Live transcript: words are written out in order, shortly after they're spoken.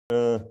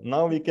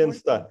Now we can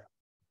start.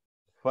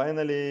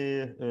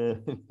 Finally,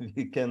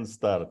 we can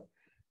start.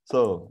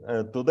 So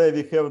today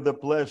we have the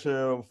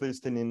pleasure of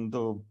listening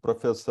to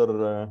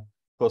Professor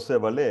Jose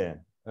Valle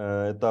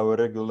at our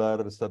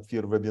regular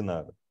Saphir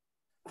webinar.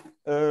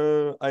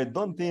 I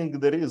don't think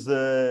there is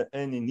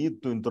any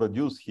need to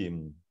introduce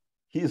him.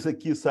 He is a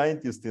key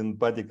scientist in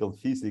particle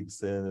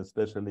physics, and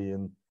especially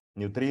in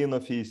neutrino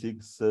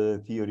physics,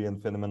 theory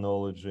and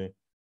phenomenology.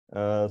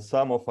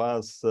 Some of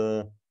us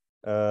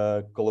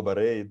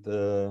collaborate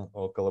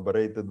or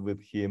collaborated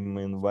with him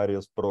in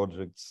various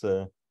projects.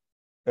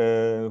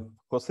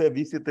 Jose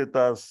visited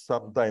us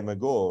some time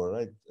ago,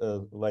 right?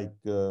 Like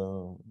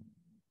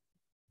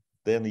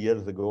 10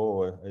 years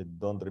ago, I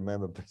don't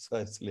remember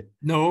precisely.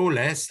 No,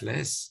 less.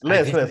 Less,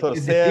 or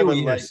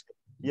 7, like,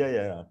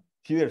 yeah.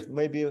 Few years,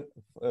 maybe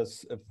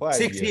 5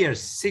 6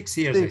 years. 6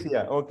 years. 6,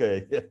 yeah,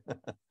 okay.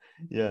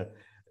 Yeah.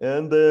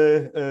 And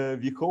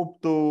we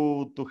hope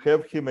to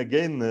have him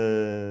again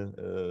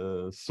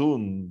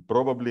soon,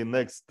 probably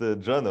next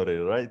January,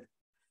 right?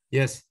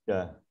 Yes.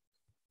 Yeah.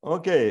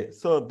 Okay,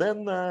 so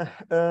then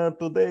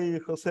today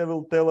Jose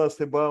will tell us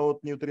about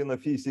neutrino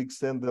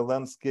physics and the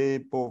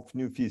landscape of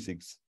new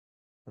physics,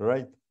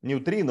 right?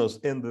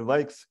 Neutrinos and the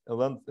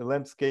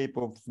landscape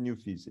of new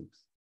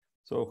physics.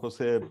 So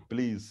Jose,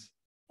 please.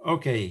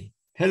 Okay.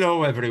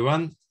 Hello,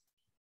 everyone.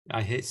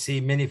 I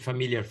see many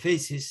familiar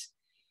faces.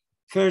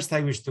 First,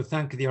 I wish to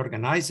thank the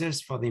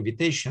organizers for the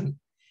invitation.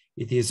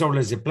 It is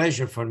always a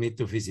pleasure for me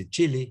to visit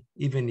Chile,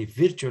 even if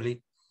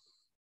virtually.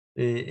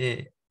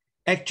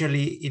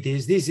 Actually,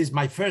 this is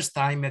my first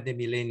time at the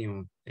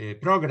Millennium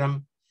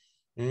program,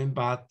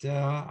 but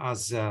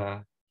as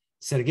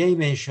Sergey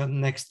mentioned,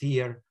 next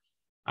year,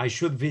 I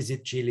should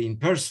visit Chile in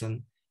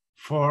person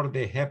for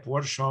the HEP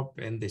workshop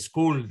and the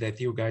school that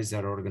you guys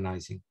are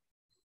organizing.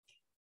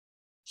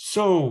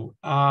 So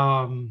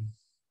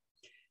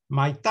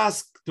my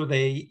task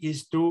today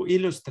is to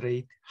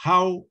illustrate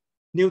how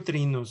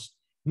neutrinos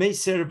may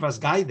serve as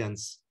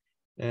guidance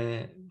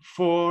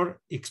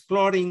for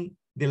exploring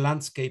the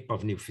landscape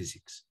of new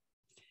physics.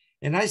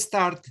 And I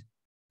start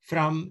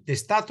from the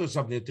status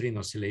of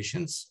neutrino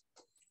oscillations.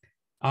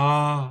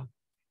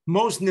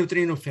 Most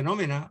neutrino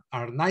phenomena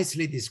are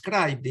nicely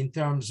described in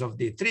terms of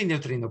the three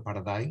neutrino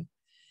paradigm,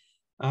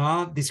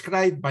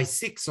 described by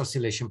 6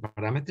 oscillation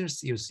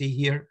parameters. You see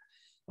here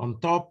on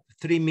top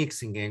 3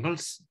 mixing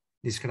angles,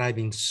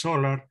 describing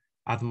solar,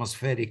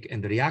 atmospheric,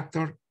 and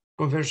reactor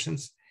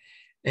conversions.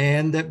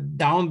 And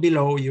down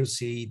below, you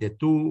see the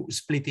 2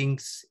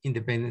 splittings,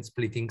 independent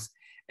splittings,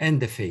 and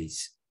the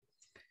phase.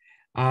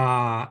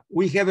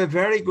 We have a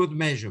very good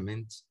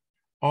measurement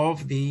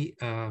of the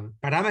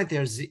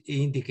parameters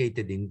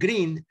indicated in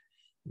green,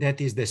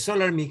 that is the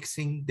solar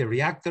mixing, the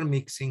reactor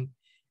mixing,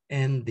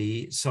 and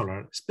the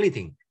solar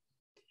splitting.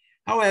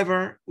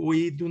 However,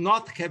 we do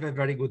not have a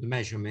very good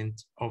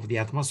measurement of the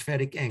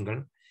atmospheric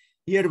angle.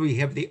 Here we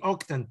have the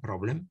octant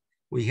problem.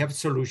 We have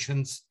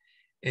solutions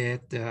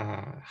at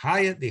the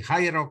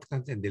higher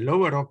octant and the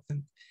lower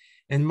octant.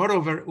 And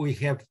moreover, we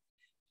have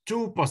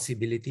 2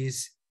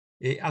 possibilities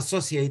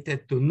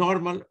associated to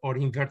normal or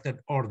inverted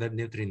order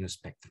neutrino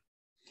spectrum.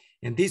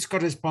 And this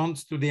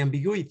corresponds to the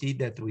ambiguity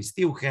that we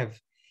still have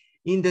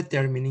in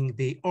determining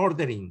the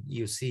ordering.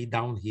 You see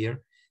down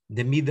here,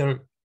 the middle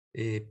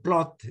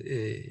plot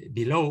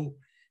below,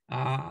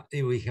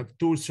 we have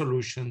 2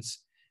 solutions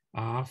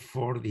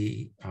for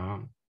the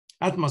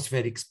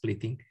atmospheric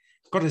splitting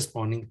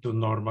corresponding to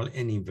normal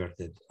and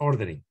inverted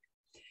ordering.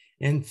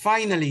 And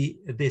finally,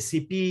 the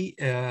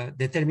CP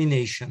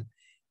determination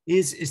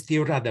is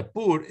still rather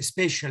poor,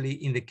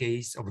 especially in the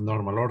case of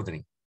normal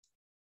ordering.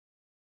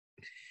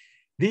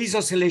 These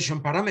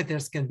oscillation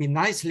parameters can be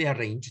nicely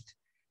arranged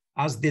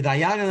as the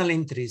diagonal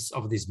entries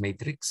of this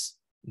matrix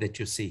that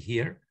you see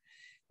here.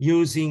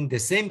 Using the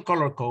same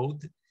color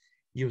code,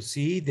 you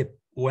see the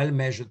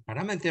well-measured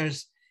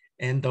parameters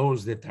and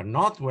those that are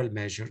not well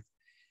measured.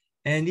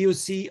 And you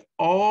see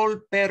all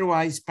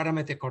pairwise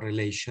parameter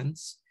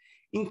correlations,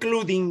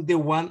 including the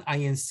one I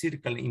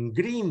encircle in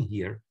green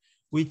here,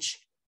 which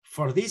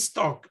for this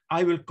talk,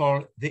 I will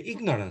call the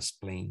ignorance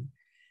plane,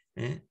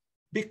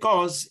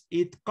 because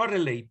it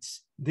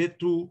correlates the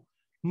 2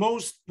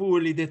 most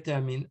poorly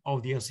determined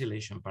of the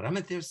oscillation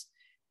parameters,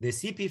 the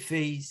CP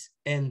phase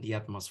and the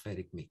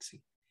atmospheric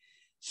mixing.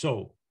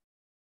 So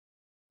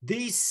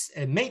this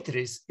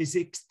matrix is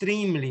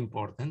extremely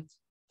important.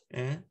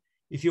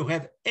 If you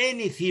have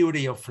any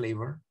theory of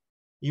flavor,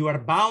 you are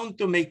bound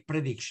to make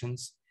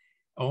predictions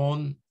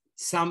on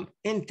some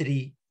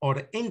entry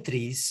or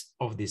entries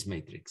of this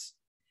matrix.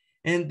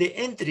 And the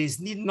entries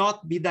need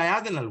not be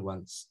diagonal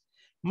ones.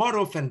 More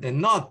often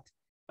than not,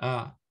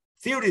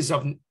 theories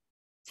of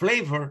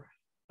flavor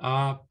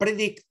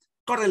predict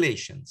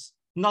correlations,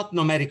 not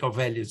numerical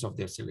values of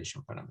the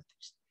oscillation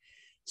parameters.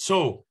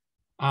 So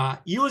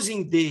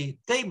using the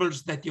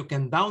tables that you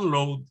can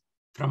download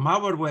from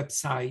our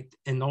website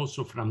and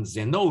also from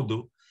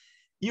Zenodo,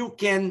 you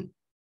can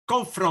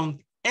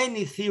confront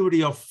any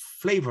theory of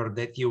flavor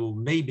that you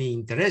may be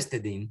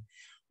interested in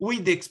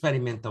with the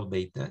experimental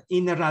data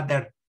in a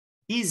rather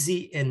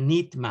easy and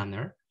neat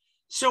manner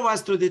so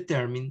as to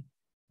determine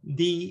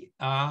the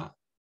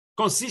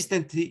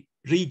consistency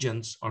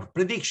regions or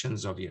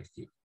predictions of your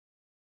theory.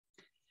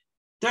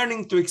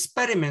 Turning to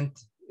experiment,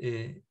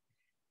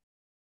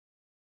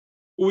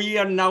 we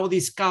are now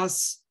discuss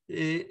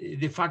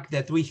the fact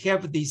that we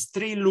have these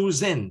three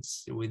loose ends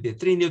with the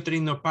three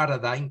neutrino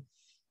paradigm.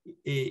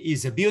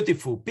 Is a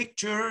beautiful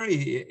picture.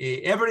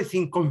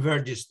 Everything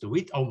converges to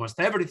it, almost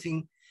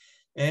everything.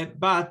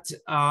 But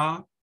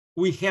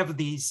we have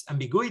these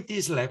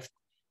ambiguities left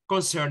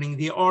concerning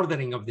the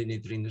ordering of the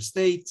neutrino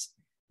states,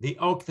 the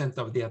octant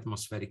of the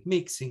atmospheric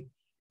mixing,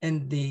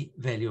 and the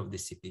value of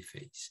the CP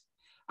phase.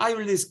 I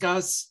will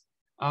discuss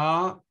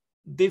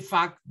the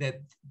fact that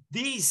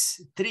these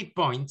 3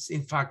 points,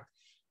 in fact,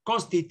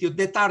 constitute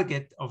the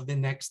target of the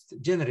next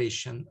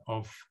generation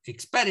of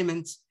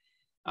experiments.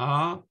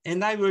 And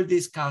I will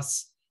discuss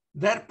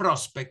their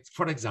prospect,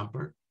 for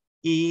example,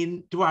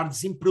 towards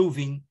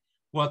improving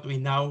what we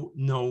now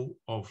know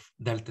of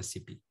delta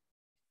CP.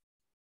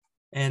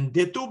 And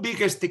the two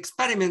biggest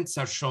experiments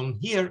are shown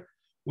here.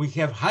 We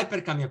have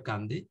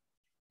Hyper-Kamiokande.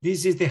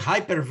 This is the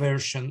hyper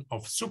version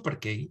of Super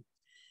K,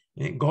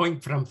 going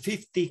from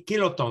 50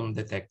 kiloton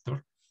detector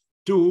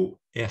to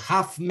a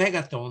 0.5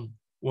 megaton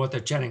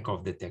water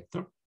Cherenkov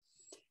detector.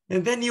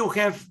 And then you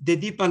have the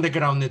deep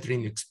underground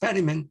neutrino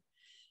experiment,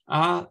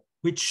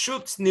 which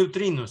shoots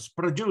neutrinos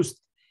produced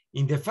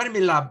in the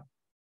Fermilab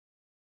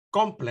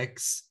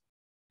complex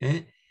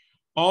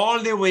all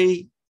the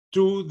way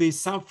to the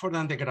Sanford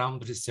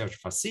Underground Research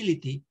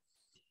Facility.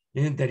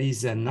 And there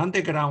is an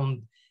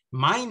underground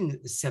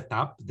mine set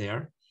up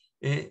there.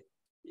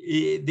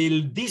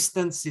 The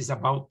distance is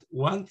about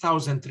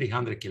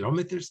 1,300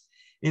 kilometers.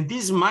 And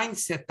this mine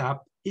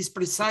setup is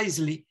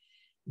precisely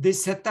the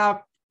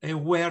setup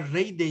where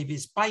Ray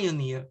Davis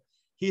pioneered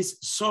his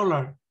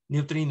solar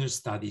neutrino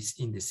studies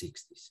in the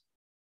 60s.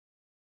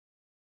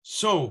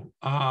 So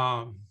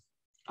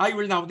I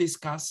will now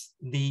discuss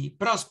the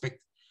prospect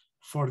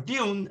for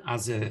Dune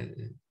as a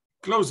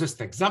closest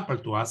example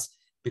to us,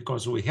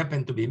 because we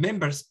happen to be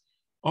members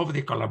of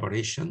the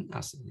collaboration,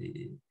 as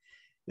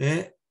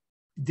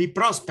the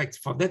prospects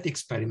for that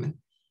experiment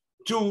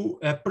to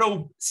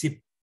probe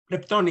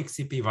leptonic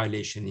CP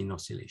violation in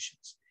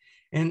oscillations.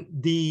 And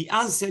the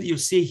answer you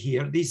see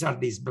here, these are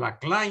these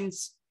black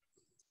lines.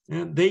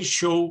 They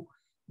show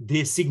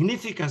the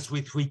significance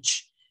with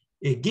which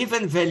a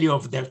given value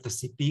of delta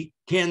CP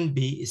can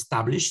be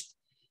established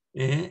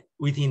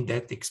within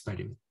that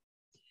experiment.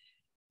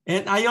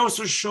 And I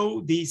also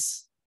show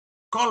these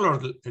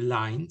colored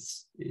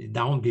lines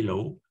down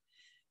below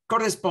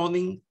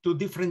corresponding to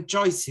different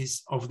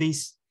choices of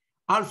this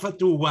alpha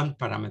 2-1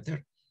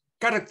 parameter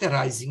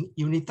characterizing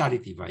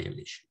unitarity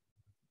violation.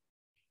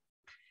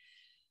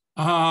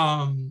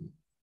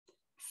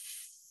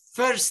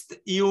 First,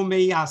 you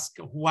may ask,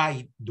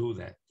 why do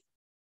that?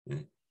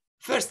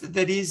 First,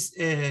 there is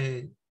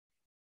a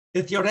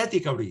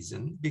theoretical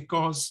reason,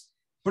 because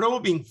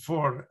probing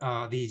for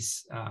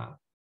this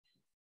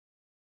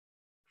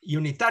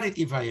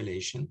unitarity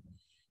violation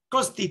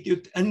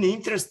constitute an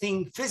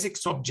interesting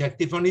physics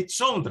objective on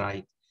its own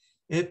right,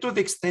 to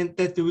the extent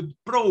that it would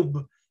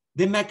probe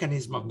the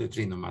mechanism of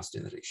neutrino mass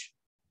generation.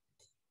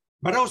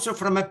 But also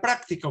from a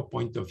practical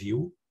point of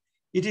view,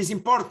 it is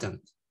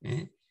important.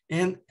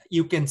 And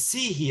you can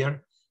see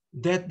here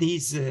that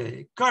these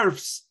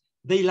curves,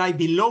 they lie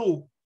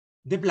below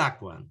the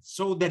black one.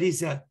 So there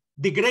is a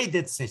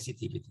degraded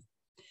sensitivity.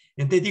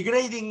 And the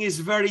degrading is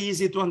very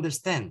easy to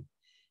understand.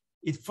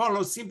 It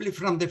follows simply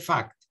from the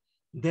fact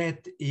that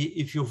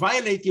if you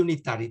violate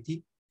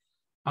unitarity,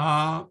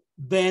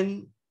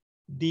 then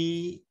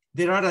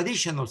there are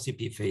additional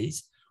CP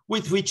phase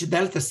with which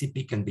delta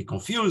CP can be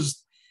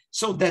confused,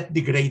 so that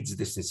degrades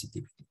the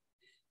sensitivity.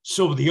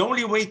 So the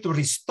only way to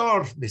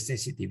restore the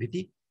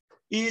sensitivity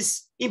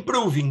is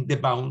improving the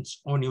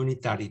bounds on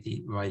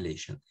unitarity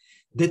violation.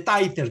 The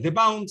tighter the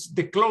bounds,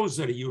 the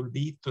closer you'll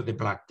be to the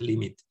black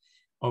limit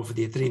of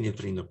the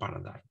three-neutrino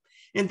paradigm.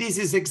 And this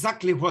is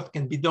exactly what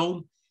can be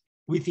done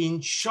within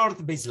short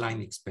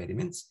baseline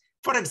experiments.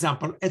 For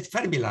example, at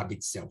Fermilab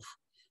itself.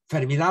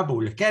 Fermilab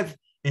will have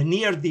a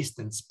near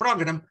distance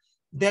program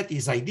that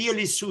is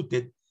ideally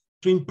suited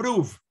to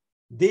improve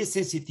the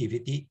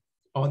sensitivity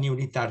on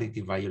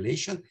unitarity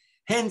violation,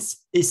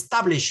 hence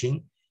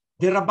establishing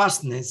the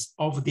robustness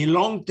of the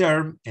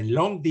long-term and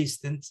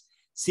long-distance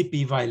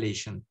CP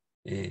violation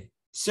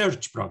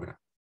search program.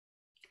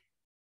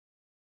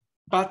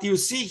 But you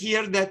see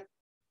here that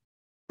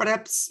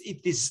perhaps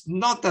it is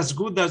not as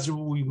good as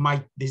we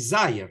might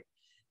desire,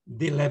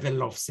 the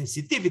level of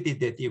sensitivity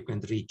that you can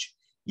reach.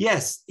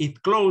 Yes, it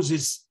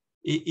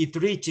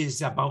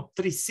reaches about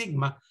 3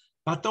 sigma,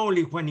 but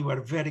only when you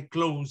are very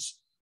close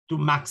to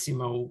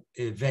maximal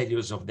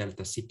values of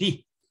delta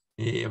CP,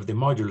 of the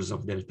modulus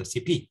of delta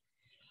CP.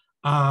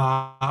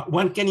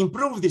 One can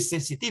improve the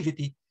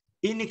sensitivity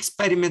in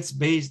experiments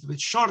based with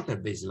shorter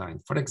baseline,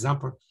 for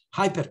example,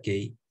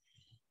 Hyper-K.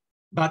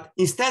 But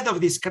instead of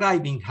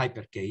describing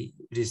Hyper-K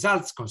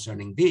results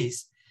concerning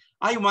this,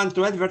 I want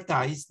to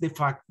advertise the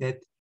fact that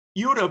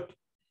Europe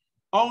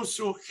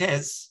also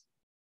has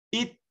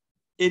a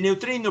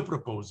neutrino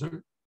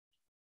proposal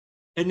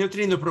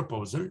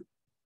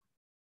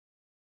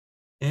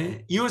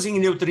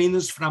using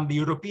neutrinos from the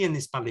European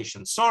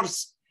spallation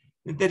source.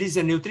 And there is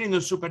a neutrino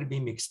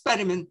superbeam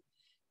experiment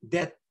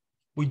that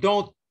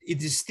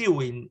it is still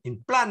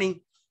in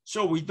planning,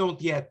 so we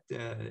don't yet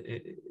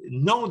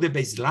know the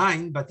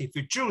baseline, but if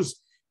you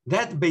choose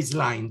that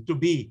baseline to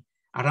be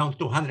around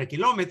 200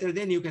 kilometers,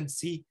 then you can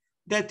see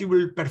that it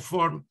will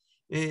perform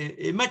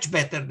much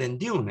better than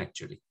Dune,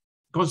 actually,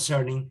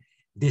 concerning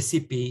the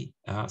CP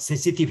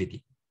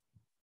sensitivity.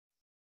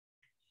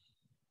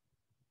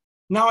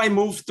 Now I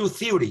move to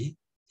theory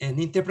and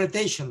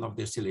interpretation of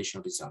the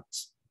oscillation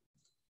results.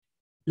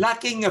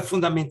 Lacking a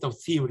fundamental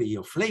theory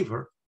of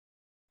flavor,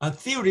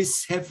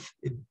 theorists have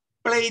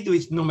played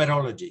with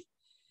numerology.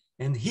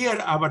 And here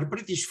our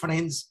British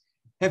friends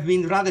have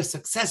been rather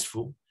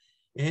successful.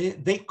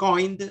 They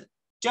coined,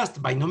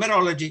 just by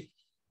numerology,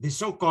 the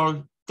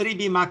so-called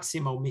 3B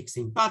maximal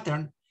mixing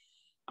pattern,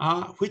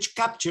 which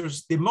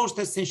captures the most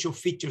essential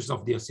features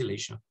of the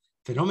oscillation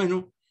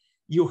phenomenon.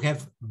 You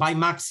have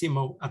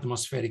bimaximal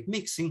atmospheric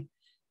mixing,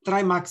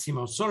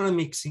 trimaximal solar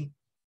mixing,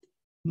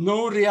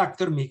 no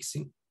reactor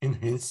mixing, and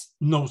hence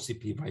no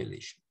CP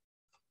violation.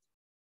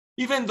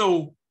 Even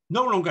though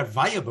no longer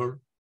viable,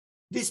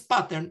 this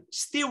pattern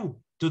still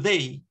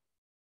today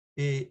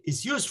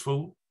is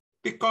useful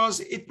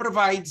because it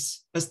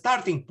provides a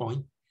starting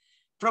point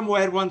from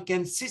where one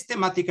can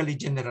systematically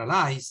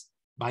generalize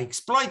by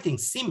exploiting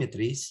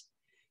symmetries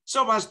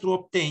so as to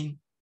obtain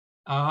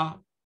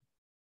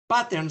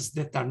patterns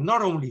that are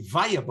not only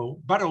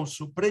viable, but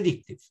also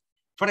predictive.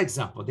 For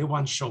example, the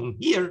one shown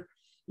here,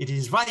 it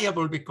is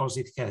viable because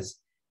it has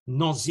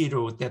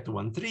non-zero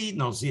Tet13,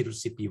 non-zero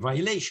CP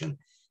violation,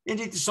 and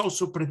it is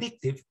also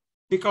predictive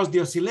because the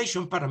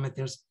oscillation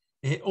parameters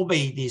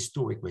obey these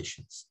two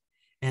equations.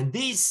 And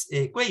these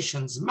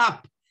equations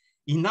map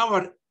in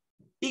our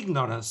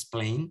ignorance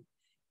plane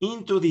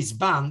into this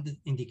band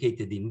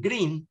indicated in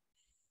green.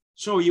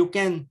 So you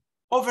can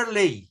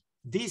overlay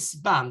this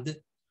band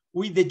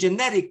with the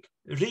generic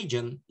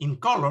region in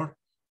color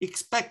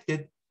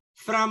expected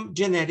from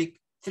generic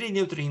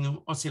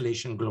 3-neutrino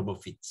oscillation global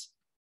fits.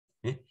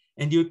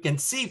 And you can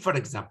see, for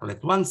example,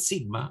 at 1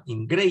 sigma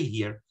in gray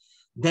here,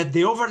 that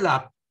the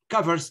overlap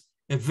covers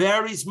a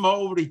very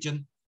small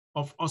region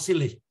of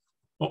oscillation,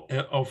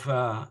 of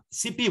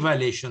CP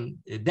violation,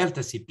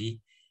 delta CP,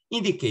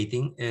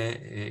 indicating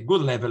a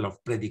good level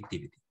of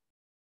predictivity.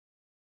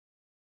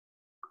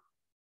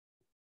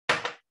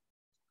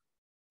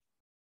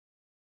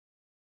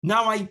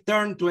 Now I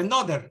turn to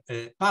another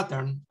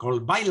pattern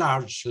called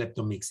bi-large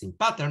leptomixing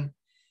pattern.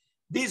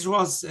 This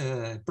was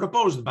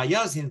proposed by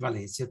us in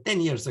Valencia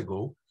 10 years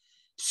ago,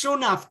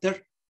 soon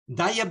after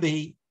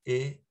Diabay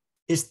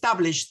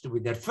established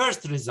with their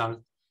first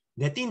result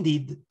that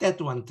indeed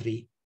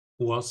Tet13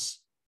 was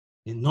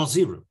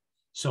non-zero.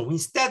 So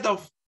instead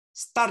of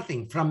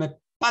starting from a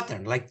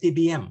pattern like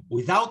TBM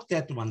without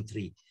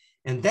Tet13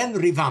 and then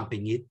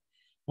revamping it,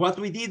 what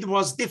we did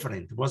was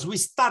different. We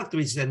start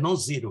with a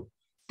non-zero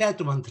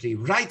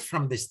Tet13 right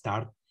from the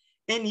start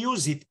and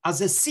use it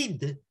as a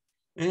seed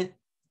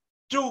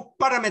to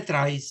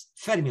parameterize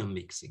fermion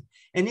mixing.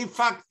 And in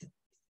fact,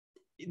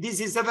 this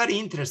is a very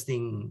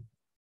interesting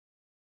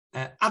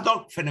ad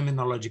hoc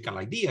phenomenological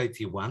idea, if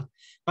you want,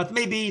 but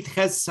maybe it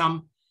has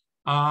some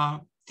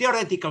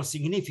theoretical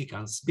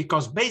significance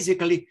because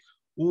basically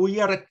we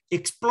are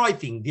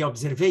exploiting the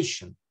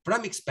observation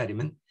from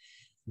experiment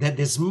that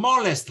the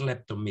smallest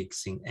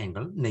leptomixing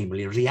angle,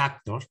 namely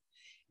reactor,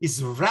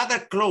 is rather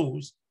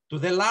close to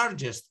the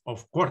largest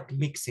of quark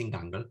mixing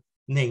angle,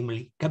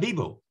 namely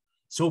Cabibbo.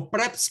 So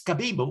perhaps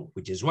Cabibbo,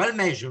 which is well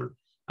measured,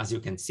 as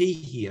you can see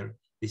here,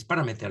 this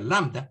parameter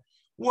lambda,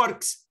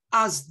 works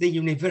as the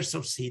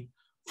universal seed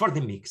for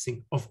the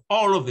mixing of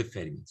all of the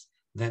fermions.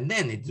 Then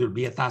it will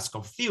be a task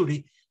of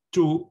theory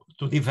to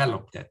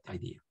develop that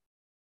idea.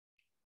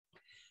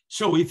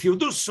 So if you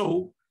do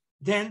so,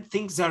 then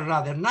things are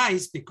rather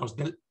nice because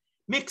the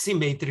mixing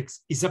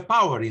matrix is a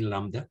power in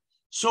lambda.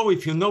 So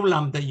if you know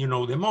lambda, you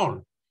know them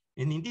all.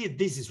 And indeed,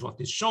 this is what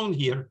is shown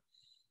here.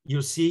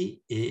 You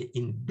see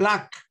in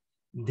black,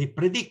 the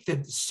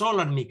predicted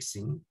solar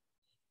mixing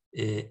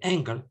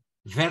angle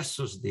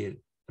versus the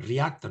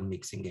reactor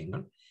mixing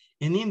angle,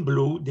 and in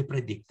blue, the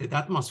predicted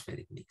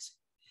atmospheric mixing.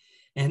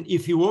 And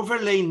if you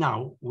overlay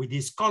now with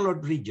these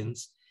colored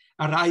regions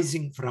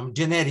arising from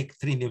generic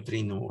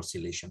 3-neutrino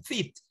oscillation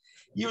fit,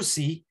 you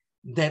see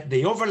that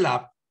the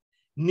overlap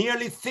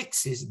nearly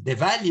fixes the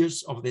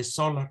values of the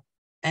solar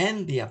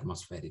and the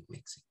atmospheric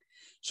mixing.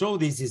 So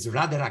this is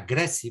rather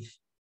aggressive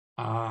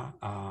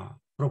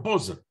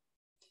proposal.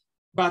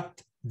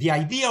 But the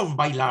idea of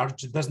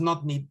bi-large does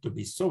not need to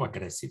be so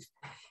aggressive.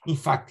 In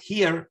fact,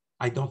 here,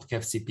 I don't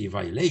have CP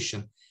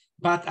violation,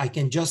 but I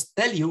can just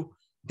tell you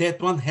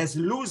that one has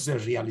looser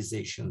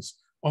realizations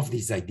of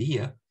this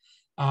idea,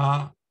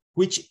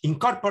 which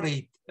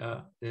incorporate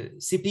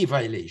CP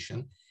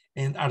violation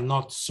and are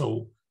not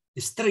so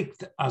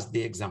strict as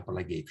the example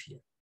I gave here.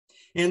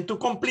 And to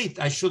complete,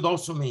 I should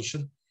also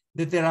mention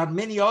that there are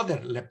many other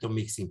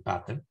leptomixing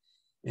patterns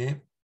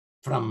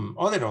from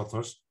other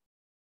authors.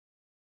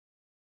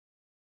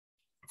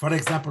 For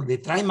example, the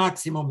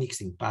trimaximo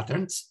mixing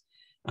patterns.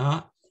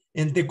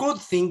 And the good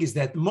thing is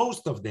that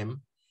most of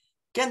them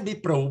can be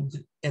probed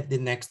at the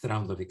next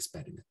round of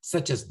experiments,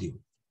 such as DUE.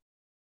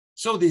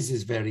 So this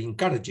is very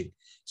encouraging.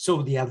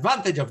 So the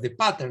advantage of the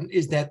pattern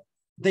is that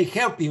they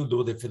help you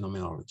do the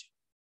phenomenology.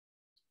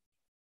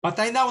 But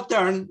I now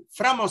turn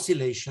from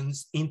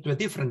oscillations into a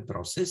different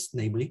process,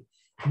 namely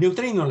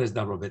neutrinoless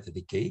double beta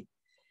decay.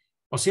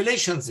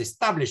 Oscillations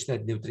establish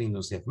that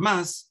neutrinos have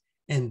mass,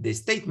 and the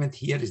statement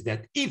here is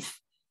that if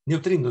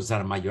neutrinos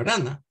are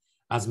Majorana,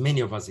 as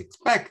many of us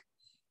expect,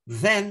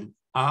 then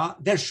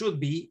there should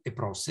be a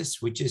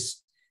process which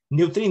is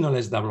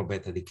neutrinoless double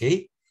beta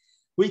decay,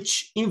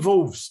 which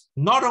involves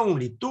not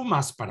only two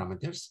mass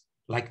parameters,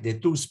 like the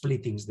two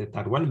splittings that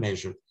are well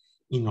measured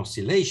in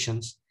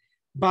oscillations,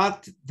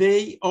 but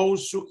they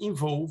also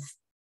involve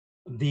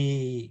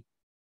the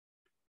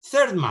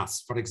third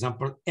mass, for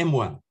example,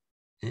 M1.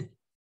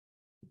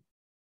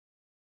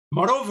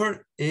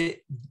 Moreover,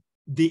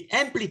 the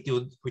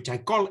amplitude, which I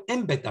call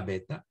M beta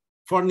beta,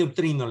 for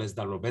neutrinoless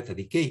double beta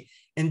decay,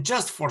 and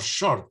just for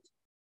short,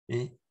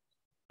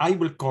 I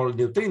will call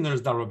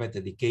neutrinoless double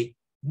beta decay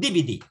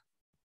DBD,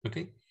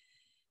 okay?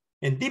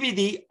 And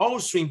DBD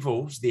also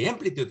involves the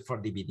amplitude for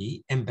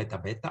DBD, M beta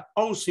beta,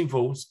 also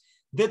involves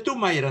the two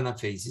Majorana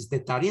phases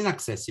that are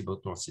inaccessible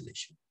to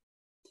oscillation.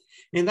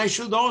 And I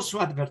should also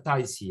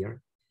advertise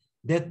here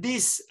that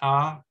this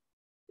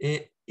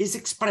is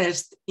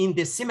expressed in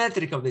the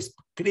symmetrical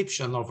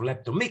description of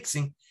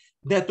leptomixing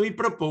that we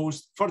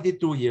proposed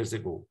 42 years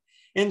ago,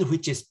 and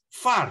which is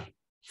far,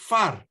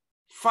 far,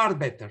 far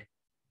better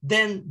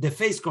than the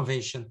phase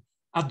convention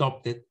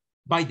adopted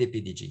by the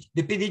PDG.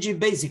 The PDG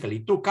basically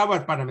took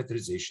our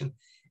parameterization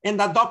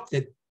and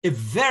adopted a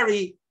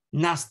very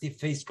nasty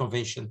phase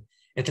convention,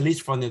 at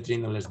least for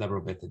neutrinoless double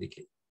beta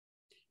decay.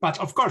 But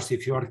of course,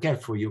 if you are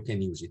careful, you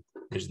can use it.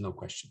 There's no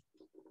question.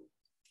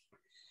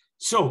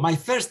 So my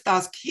first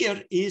task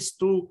here is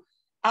to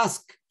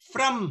ask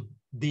from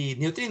the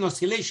neutrino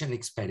oscillation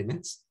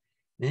experiments,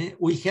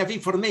 we have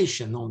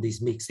information on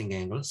these mixing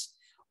angles,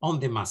 on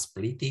the mass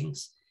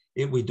splittings.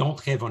 We don't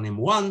have on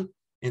M1,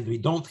 and we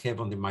don't have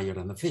on the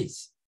Majorana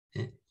phase.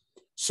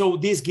 So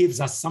this gives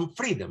us some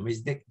freedom.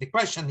 The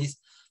question is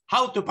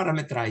how to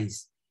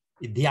parameterize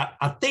the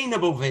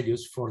attainable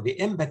values for the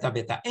M beta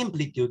beta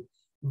amplitude,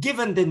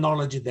 given the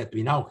knowledge that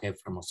we now have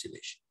from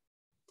oscillation.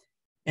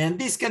 And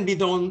this can be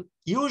done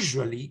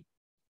usually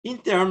in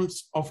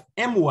terms of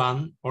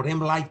M1 or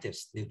M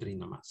lightest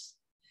neutrino mass.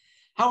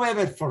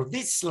 However, for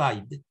this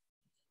slide,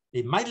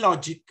 my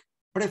logic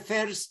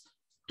prefers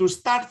to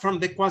start from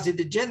the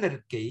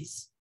quasi-degenerate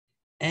case,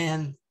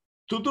 and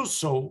to do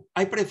so,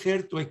 I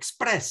prefer to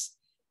express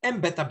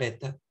M beta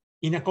beta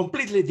in a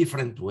completely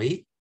different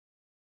way,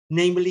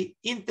 namely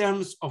in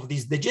terms of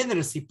this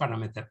degeneracy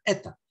parameter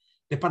eta.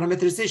 The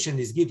parameterization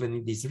is given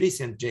in this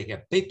recent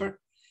JHAP paper.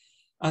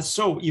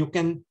 So you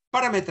can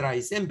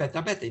parameterize M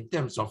beta beta in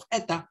terms of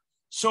eta.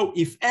 So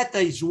if eta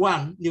is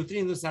 1,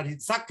 neutrinos are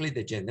exactly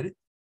degenerate.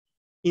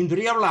 In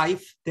real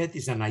life, that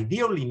is an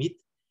ideal limit.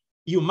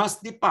 You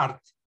must depart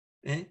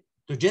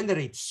to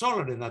generate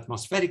solar and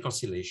atmospheric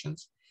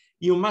oscillations.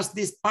 You must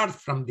depart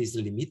from this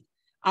limit,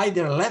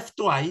 either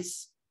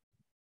leftwise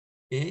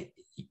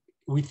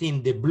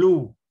within the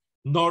blue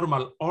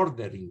normal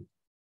ordering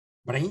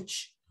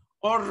branch,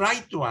 or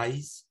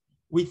rightwise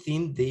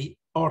within the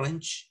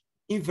orange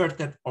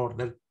inverted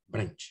order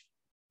branch.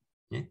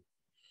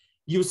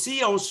 You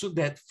see also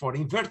that for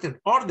inverted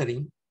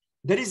ordering,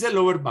 there is a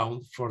lower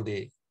bound for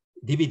the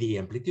DBD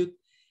amplitude.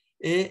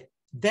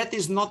 That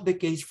is not the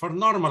case for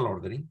normal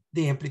ordering.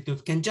 The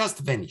amplitude can just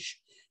vanish.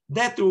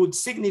 That would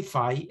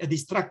signify a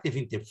destructive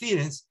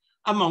interference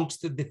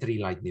amongst the three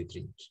light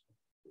neutrinos.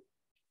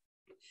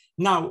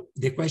 Now,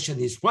 the question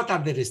is, what are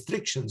the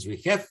restrictions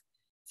we have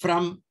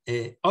from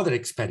other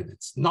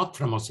experiments, not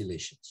from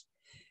oscillations?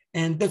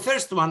 And the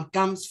first one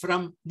comes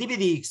from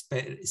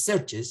DBD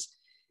searches,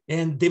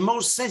 and the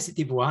most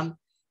sensitive one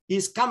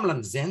is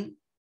Kamlan-Zen.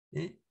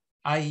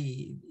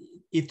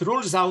 It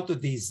rules out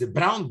this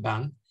brown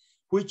band,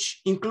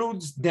 which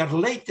includes their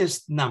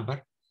latest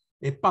number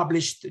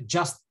published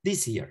just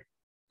this year.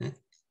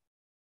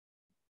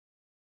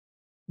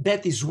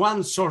 That is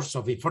one source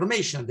of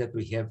information that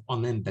we have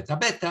on M beta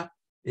beta,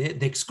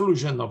 the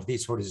exclusion of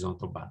this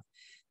horizontal band.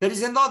 There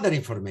is another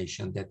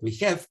information that we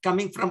have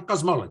coming from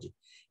cosmology,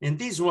 and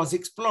this was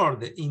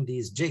explored in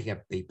this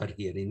JHAP paper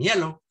here in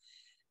yellow.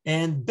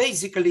 And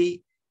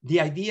basically, the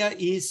idea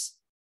is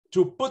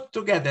to put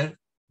together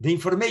the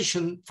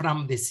information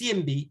from the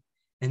CMB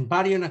and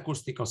baryon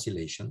acoustic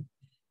oscillation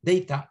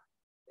data,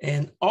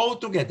 and all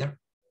together,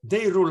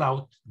 they rule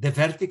out the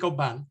vertical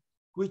band,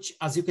 which,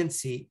 as you can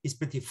see, is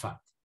pretty fat.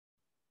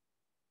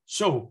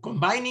 So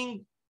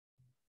combining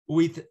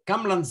with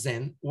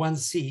Kamlan-Zen, one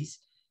sees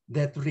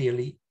that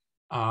really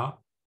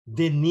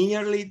the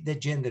nearly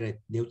degenerate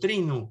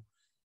neutrino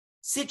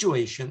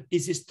situation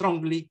is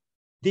strongly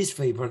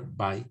disfavored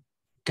by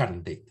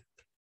current data.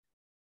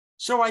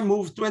 So I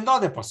move to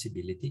another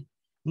possibility,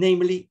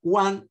 namely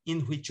one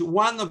in which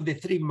one of the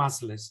three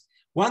massless,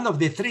 one of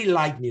the three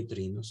light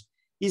neutrinos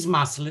is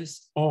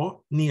massless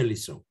or nearly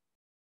so.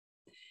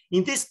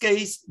 In this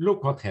case,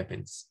 look what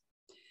happens.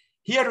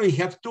 Here we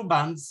have two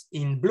bands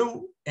in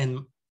blue and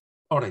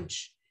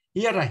orange.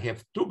 Here I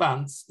have two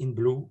bands in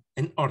blue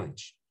and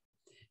orange.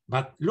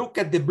 But look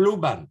at the blue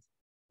band.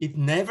 It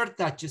never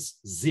touches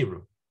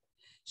zero.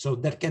 So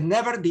there can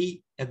never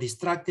be a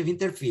destructive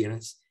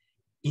interference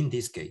in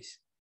this case.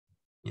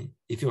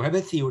 If you have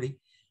a theory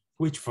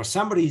which for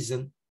some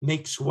reason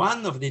makes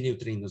one of the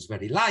neutrinos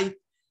very light,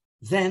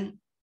 then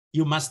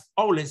you must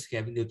always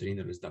have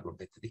neutrinoless double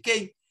beta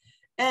decay,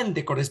 and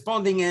the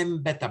corresponding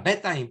M beta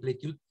beta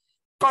amplitude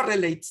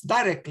correlates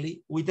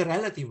directly with the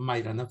relative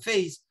Majorana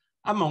phase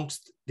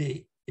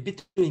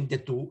between the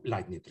two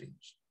light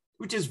neutrinos,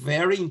 which is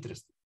very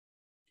interesting.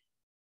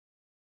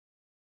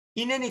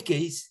 In any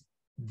case,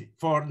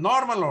 for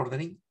normal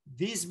ordering,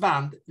 this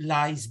band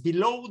lies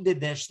below the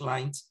dashed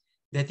lines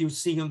that you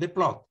see on the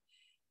plot.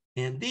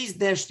 And these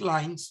dashed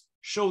lines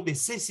show the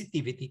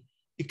sensitivity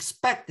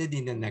expected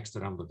in the next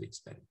round of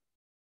experiment.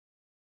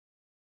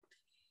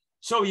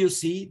 So you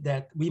see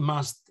that we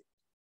must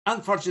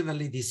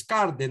unfortunately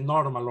discard the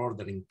normal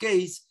ordering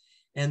case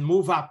and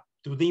move up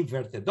to the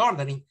inverted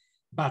ordering.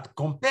 But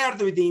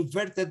compared with the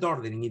inverted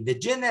ordering in the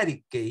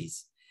generic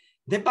case,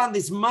 the band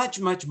is much,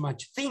 much,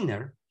 much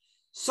thinner,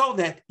 so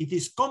that it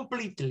is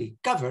completely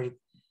covered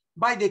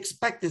by the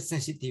expected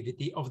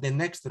sensitivity of the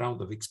next round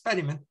of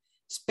experiment,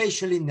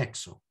 especially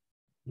Nexo.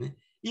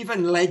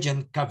 Even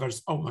Legend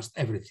covers almost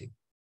everything.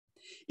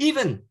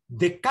 Even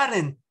the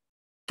current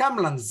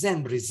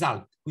Kamlan-Zen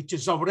result, which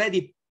is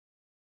already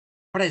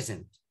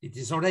present, it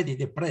is already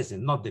the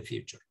present, not the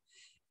future.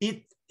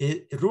 It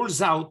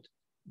rules out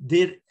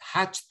the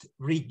hatched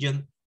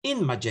region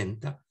in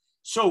magenta.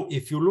 So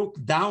if you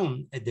look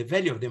down at the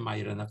value of the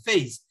Majorana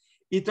phase,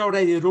 it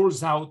already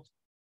rules out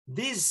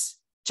this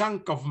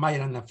chunk of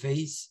Majorana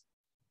phase,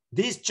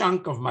 this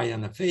chunk of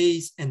Majorana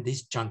phase, and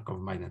this chunk of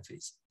Majorana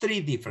phase,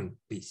 three different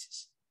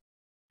pieces.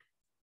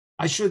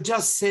 I should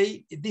just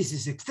say this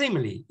is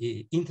extremely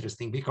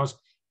interesting because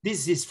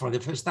this is for the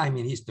first time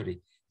in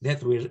history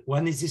that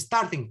one is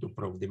starting to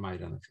probe the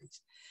Majorana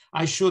phase.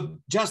 I should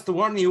just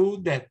warn you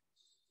that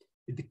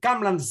the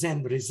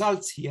Kamlan-Zen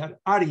results here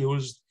are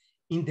used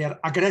in their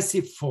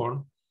aggressive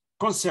form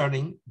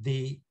concerning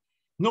the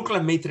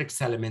nuclear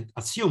matrix element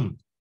assumed.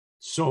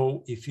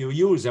 So if you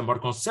use a more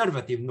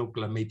conservative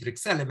nuclear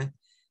matrix element,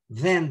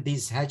 then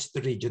this hatched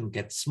region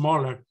gets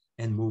smaller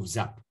and moves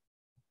up.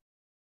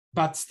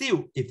 But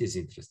still, it is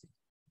interesting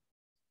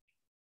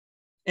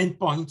and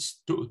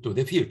points to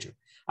the future.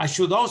 I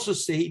should also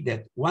say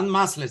that one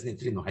massless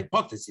neutrino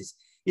hypothesis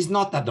is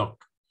not ad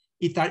hoc.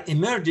 It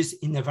emerges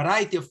in a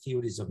variety of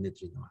theories of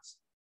neutrino mass.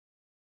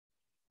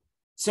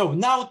 So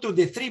now to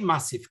the three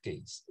massive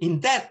case.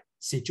 In that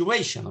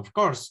situation, of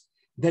course,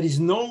 there is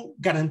no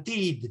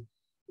guaranteed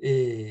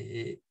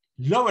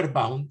lower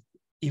bound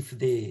if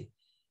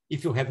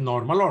you have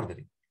normal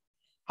ordering.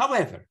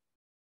 However,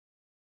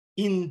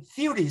 in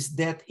theories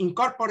that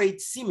incorporate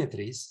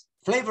symmetries,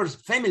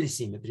 family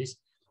symmetries,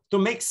 to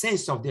make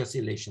sense of the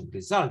oscillation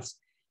results,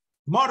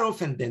 more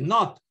often than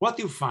not, what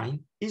you find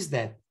is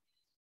that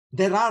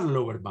there are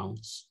lower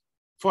bounds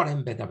for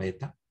M beta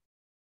beta,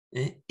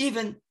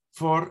 even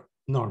for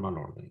normal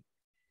ordering.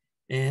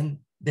 And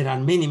there are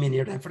many,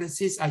 many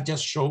references. I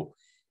just show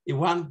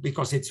one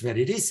because it's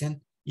very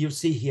recent. You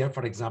see here,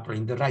 for example,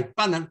 in the right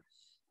panel,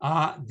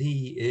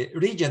 the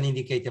region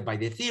indicated by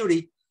the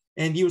theory,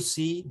 and you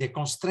see the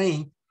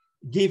constraint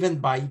given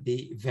by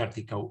the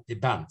vertical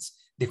bands,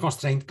 the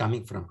constraint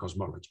coming from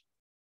cosmology.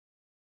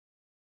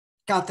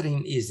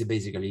 Catherine is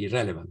basically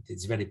irrelevant.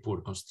 It's very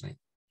poor constraint.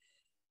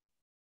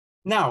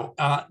 Now,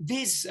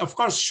 this, of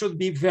course, should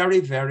be very,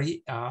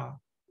 very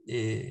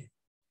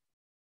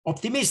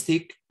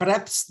optimistic.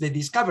 Perhaps the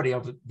discovery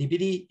of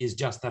DBD is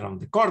just around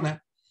the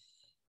corner.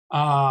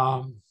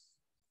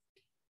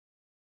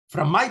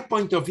 From my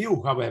point of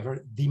view,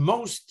 however, the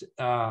most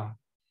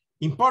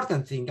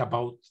important thing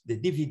about the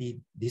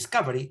DVD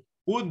discovery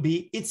would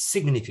be its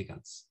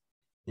significance.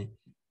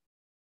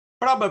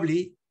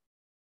 Probably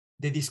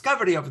the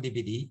discovery of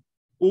DVD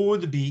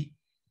would be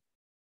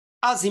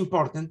as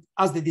important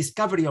as the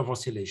discovery of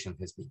oscillation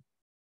has been.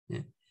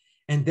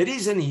 And the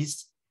reason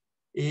is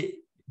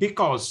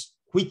because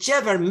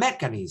whichever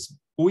mechanism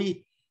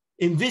we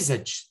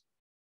envisage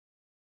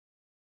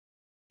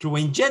to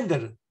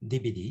engender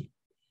DVD,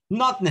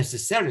 not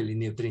necessarily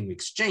neutrino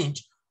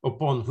exchange,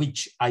 upon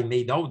which I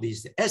made all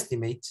these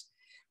estimates,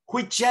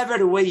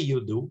 whichever way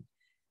you do,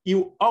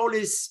 you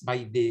always,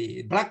 by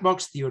the black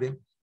box theorem,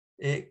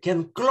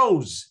 can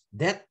close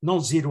that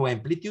non-zero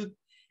amplitude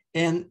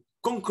and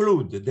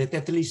conclude that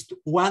at least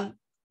one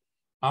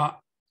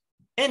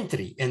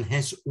entry, and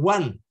hence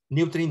one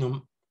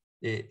neutrino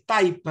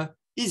type,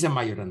 is a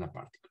Majorana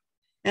particle.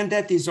 And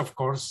that is, of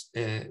course,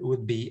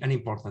 would be an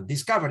important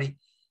discovery,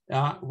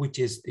 which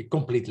is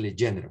completely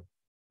general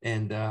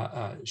and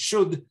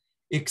should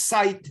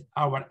excite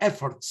our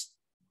efforts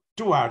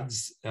towards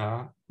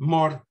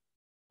more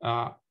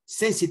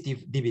sensitive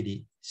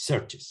DVD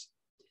searches.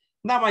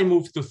 Now I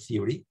move to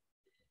theory,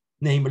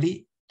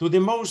 namely to the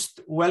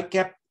most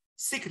well-kept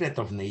secret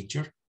of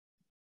nature,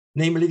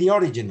 namely the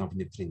origin of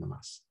neutrino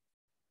mass.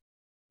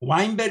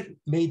 Weinberg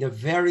made a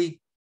very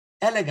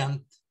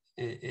elegant,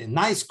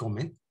 nice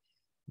comment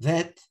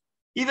that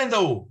even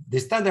though the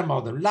standard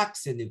model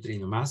lacks a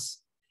neutrino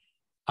mass,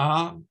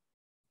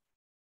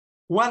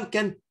 one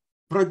can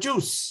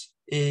produce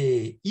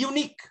a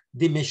unique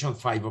dimension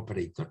 5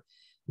 operator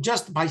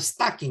just by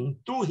stacking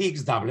two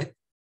Higgs doublets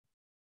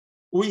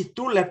with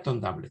two lepton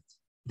doublets.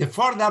 The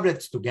four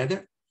doublets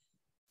together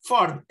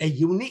form a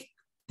unique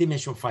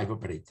dimension 5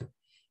 operator.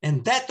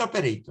 And that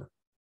operator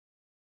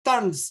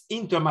turns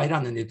into a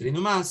Majorana neutrino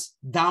mass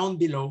down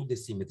below the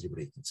symmetry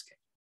breaking scale.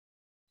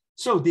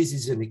 So this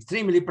is an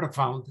extremely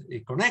profound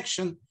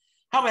connection.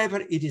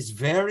 However, it is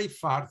very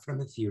far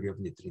from a theory of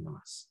neutrino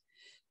mass.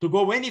 To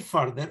go any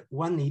further,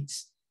 one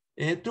needs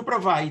to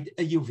provide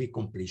a UV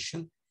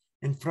completion.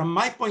 And from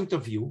my point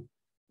of view,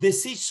 the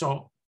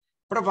seesaw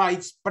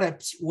provides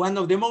perhaps one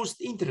of the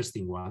most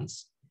interesting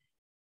ones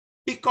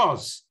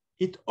because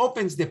it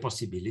opens the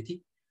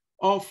possibility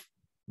of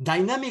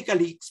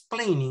dynamically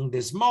explaining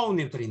the small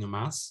neutrino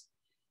mass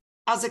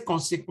as a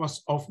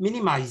consequence of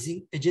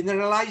minimizing a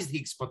generalized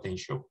Higgs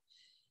potential,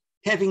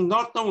 having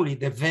not only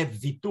the VEV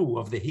V2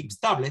 of the Higgs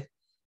doublet,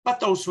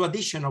 but also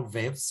addition of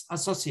VEVs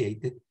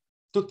associated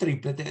to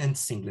triplet and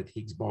singlet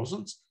Higgs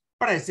bosons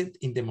present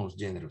in the most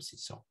general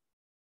seesaw.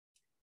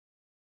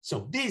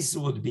 So this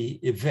would be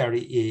a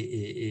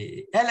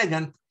very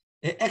elegant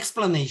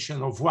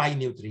explanation of why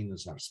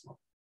neutrinos are small.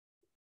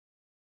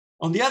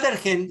 On the other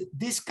hand,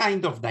 this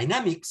kind of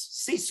dynamics,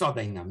 seesaw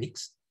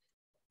dynamics,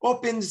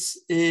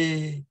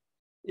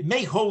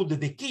 may hold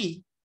the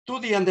key to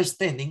the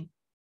understanding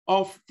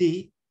of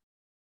the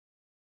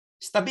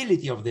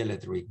stability of the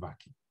electroweak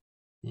vacuum.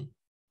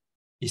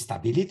 A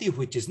stability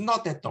which is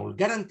not at all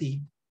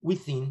guaranteed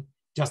within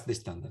just the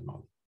standard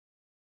model.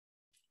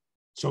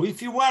 So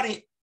if you are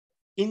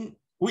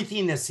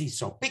within a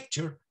seesaw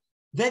picture,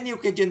 then you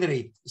can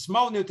generate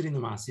small neutrino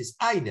masses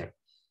either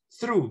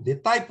through the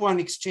type 1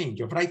 exchange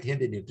of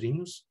right-handed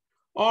neutrinos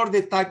or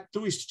the type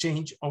 2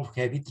 exchange of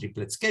heavy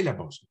triplet scalar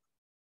boson.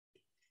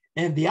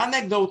 And the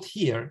anecdote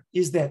here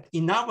is that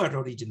in our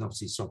original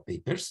seesaw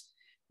papers,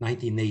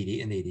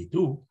 1980 and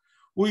 82,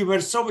 we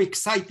were so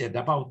excited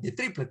about the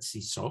triplet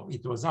seesaw,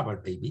 it was our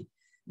baby,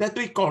 that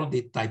we called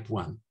it type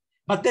 1.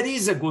 But there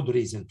is a good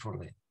reason for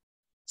that.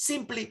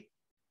 Simply,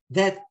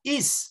 that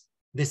is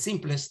the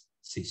simplest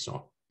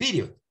seesaw,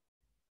 period.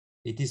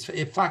 It is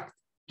a fact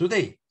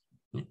today.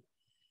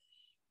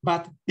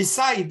 But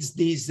besides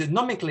this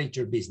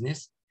nomenclature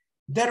business,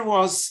 there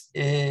was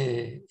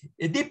a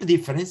deep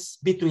difference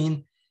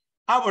between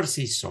our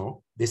seesaw,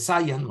 the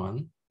cyan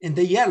one, and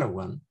the yellow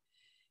one.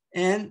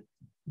 And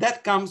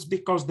that comes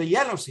because the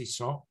yellow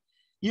seesaw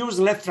uses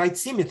left-right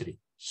symmetry.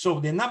 So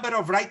the number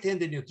of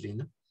right-handed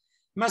neutrino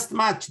must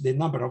match the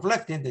number of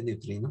left-handed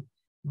neutrino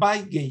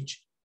by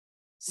gauge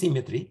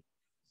symmetry,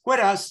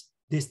 whereas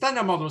the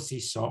standard model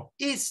seesaw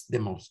is the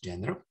most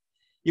general.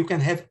 You can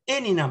have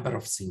any number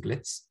of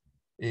singlets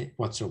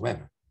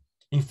whatsoever.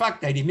 In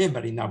fact, I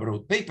remember in our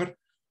old paper,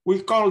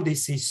 we call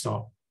this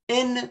seesaw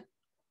N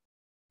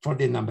for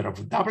the number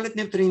of doublet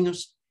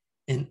neutrinos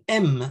and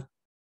M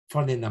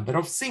for the number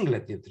of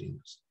singlet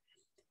neutrinos.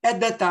 At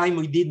that time,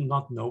 we did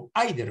not know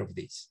either of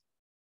these.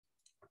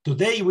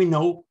 Today, we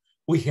know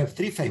we have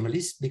three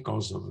families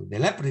because of the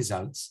lab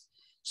results.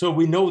 So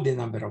we know the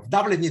number of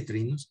doublet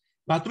neutrinos,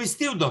 but we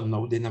still don't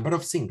know the number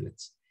of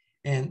singlets.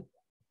 And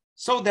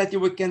so that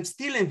we can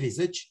still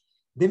envisage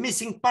the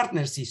missing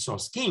partner seesaw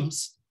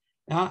schemes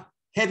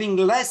having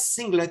less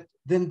singlet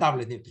than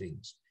doublet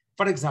neutrinos.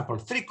 For example,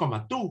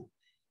 3,2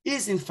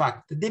 is in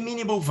fact the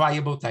minimum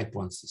viable type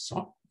 1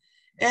 seesaw,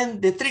 and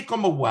the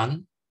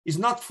 3,1 is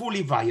not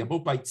fully viable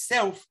by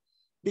itself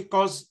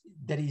because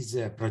there is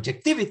a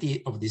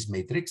projectivity of this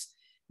matrix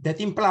that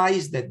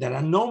implies that there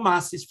are no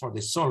masses for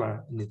the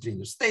solar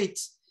neutrino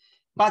states,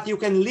 but you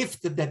can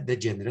lift that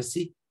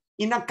degeneracy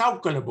in a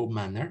calculable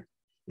manner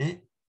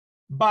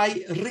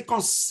by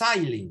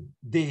reconciling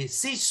the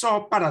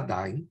seesaw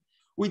paradigm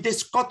with the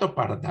Scotto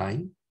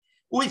paradigm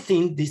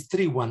within this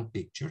 3-1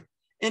 picture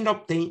and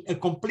obtain a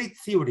complete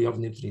theory of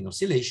neutrino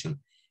oscillation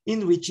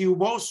in which you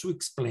also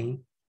explain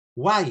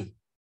why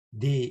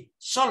the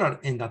solar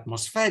and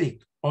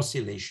atmospheric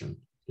oscillation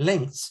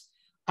lengths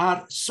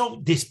are so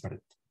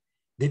disparate.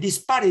 The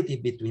disparity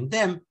between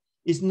them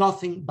is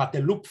nothing but a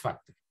loop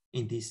factor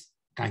in this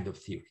kind of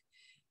theory,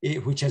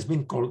 which has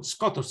been called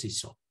Scotto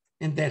seesaw.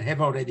 And there have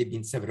already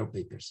been several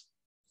papers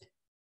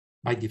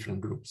by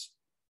different groups.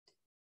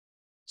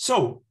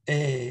 So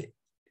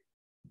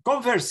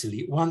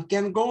conversely, one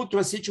can go to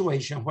a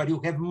situation where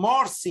you have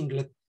more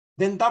singlet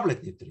than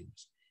doublet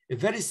neutrinos. A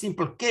very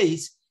simple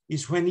case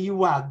is when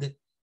you add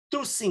two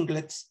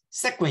singlets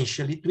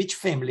sequentially to each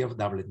family of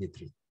doublet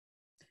neutrino.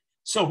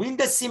 So in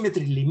the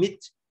symmetry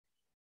limit,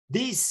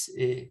 these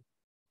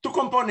two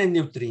component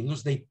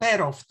neutrinos, they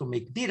pair off to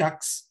make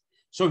Diracs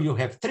So you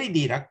have 3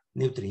 Dirac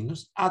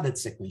neutrinos added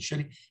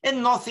sequentially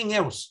and nothing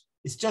else.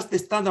 It's just the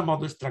standard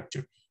model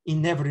structure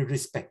in every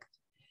respect.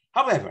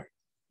 However,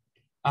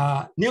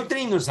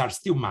 neutrinos are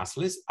still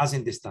massless as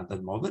in the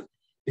standard model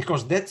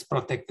because that's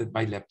protected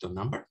by lepton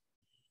number.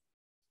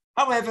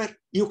 However,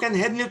 you can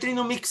have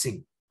neutrino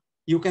mixing.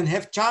 You can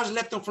have charged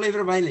lepton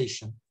flavor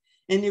violation,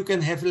 and you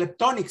can have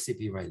leptonic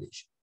CP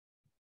violation.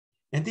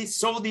 And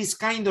this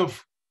kind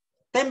of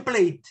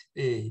template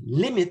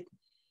limit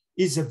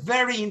is a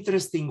very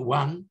interesting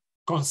one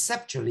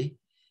conceptually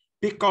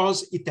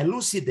because it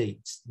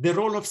elucidates the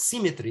role of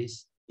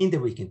symmetries in the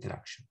weak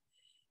interaction.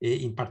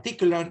 In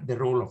particular, the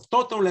role of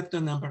total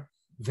lepton number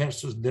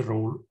versus the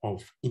role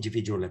of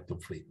individual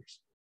lepton flavors.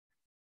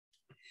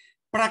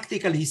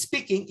 Practically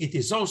speaking, it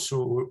is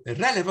also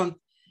relevant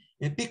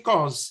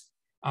because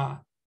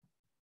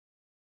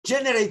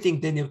generating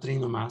the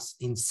neutrino mass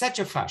in such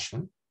a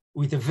fashion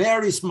with a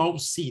very small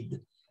seed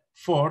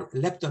for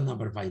lepton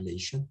number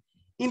violation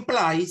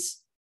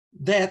implies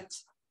that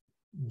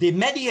the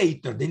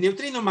mediator, the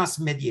neutrino mass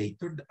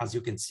mediator, as you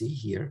can see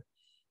here,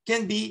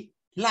 can be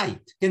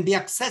light, can be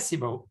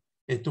accessible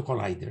to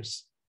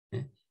colliders.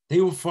 They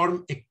will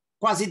form a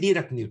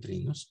quasi-Dirac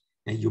neutrinos,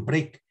 and you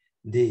break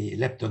the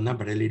lepton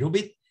number a little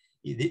bit,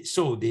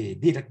 so the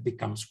Dirac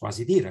becomes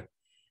quasi-Dirac.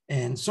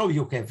 And so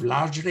you have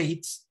large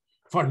rates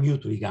for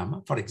mu2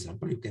 gamma. For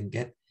example, you can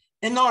get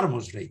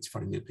enormous rates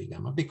for mu2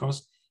 gamma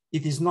because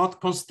it is not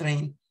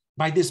constrained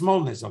by the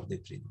smallness of the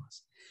neutrino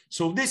mass.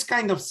 So this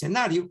kind of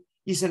scenario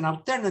is an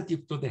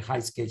alternative to the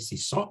high-scale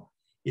seesaw.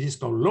 It is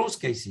called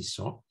low-scale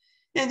seesaw,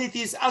 and it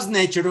is as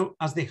natural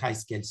as the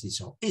high-scale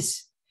seesaw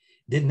is.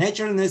 The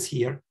naturalness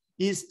here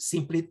is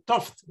simply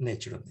Toft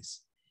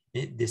naturalness.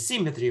 The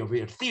symmetry of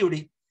your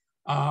theory,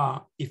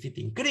 if it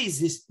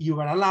increases, you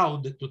are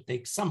allowed to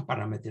take some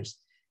parameters,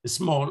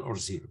 small or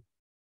zero.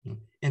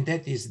 And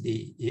that is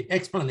the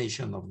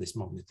explanation of the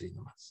small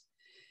neutrino mass.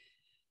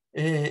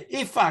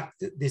 In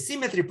fact, the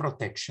symmetry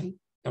protection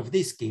of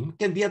this scheme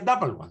can be a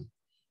double one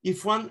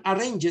if one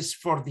arranges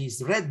for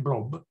this red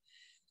blob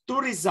to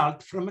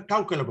result from a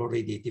calculable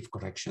radiative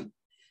correction,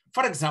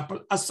 for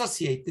example,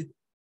 associated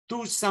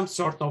to some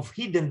sort of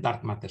hidden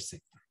dark matter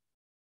sector.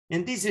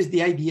 And this is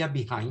the idea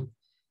behind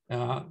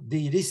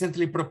the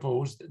recently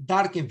proposed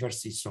dark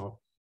inverse seesaw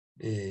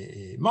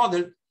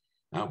model,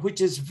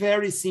 which is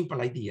very simple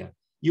idea.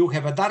 You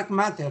have a dark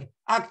matter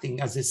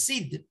acting as a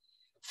seed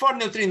for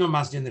neutrino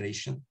mass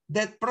generation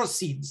that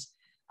proceeds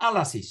a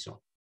la seesaw,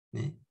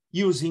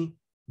 using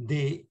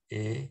the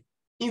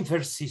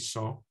inverse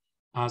seesaw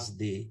as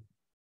the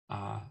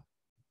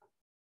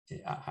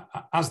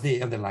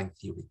underlying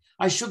theory.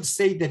 I should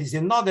say there is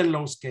another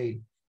low-scale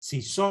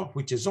seesaw,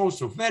 which is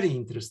also very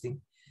interesting.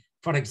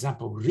 For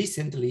example,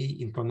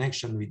 recently in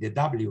connection with the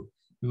W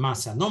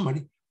mass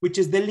anomaly, which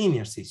is the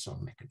linear seesaw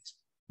mechanism.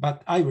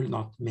 But I will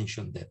not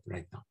mention that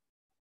right now.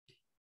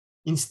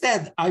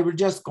 Instead, I will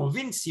just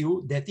convince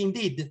you that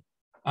indeed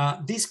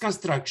this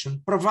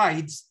construction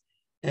provides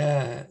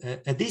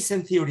a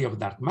decent theory of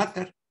dark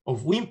matter,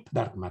 of WIMP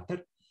dark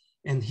matter.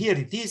 And here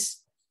it is.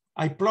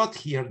 I plot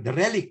here the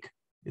relic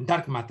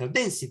dark matter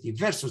density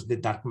versus the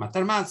dark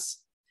matter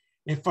mass.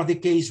 And for the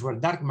case where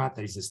dark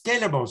matter is a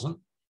scalar boson,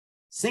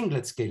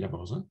 singlet scalar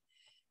boson,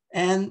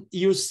 and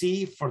you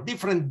see for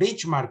different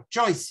benchmark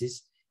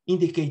choices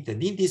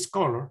indicated in this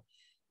color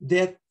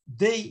that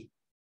they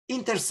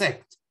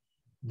intersect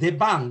the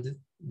band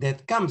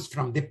that comes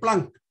from the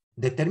Planck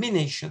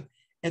determination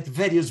at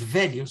various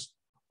values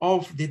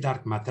of the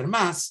dark matter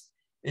mass,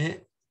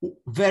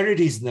 very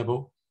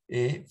reasonable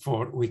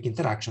for weak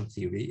interaction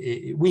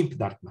theory, WIMP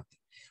dark matter.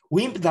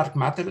 WIMP dark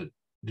matter,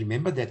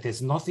 remember that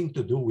has nothing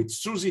to do with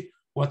SUSY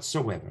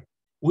whatsoever.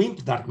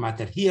 WIMP dark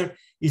matter here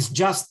is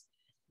just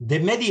the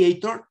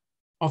mediator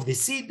of the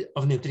seed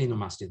of neutrino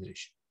mass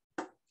generation.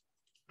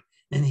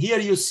 And here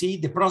you see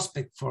the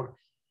prospect for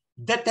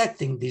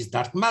detecting this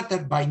dark matter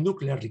by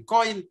nuclear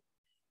recoil.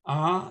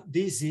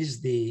 This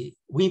is the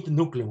WIMP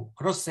nuclear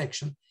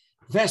cross-section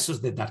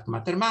versus the dark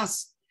matter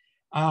mass.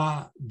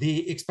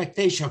 The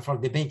expectation for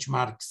the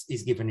benchmarks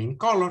is given in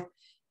color,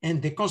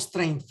 and the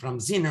constraint from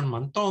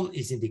Zener-Manton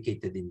is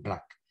indicated in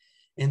black.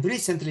 And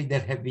recently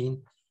there have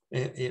been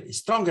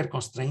stronger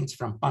constraints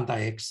from Panda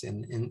X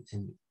and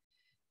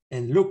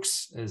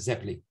Lux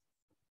Zeppelin.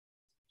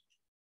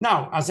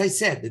 Now, as I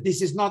said,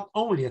 this is not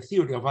only a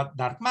theory of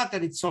dark matter,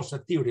 it's also a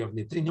theory of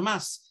neutrino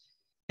mass.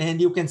 And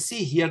you can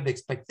see here the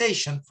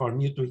expectation for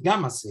mu2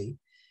 gamma, say.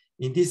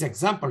 In this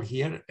example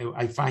here,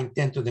 I find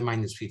 10 to the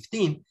minus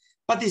 15,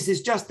 but this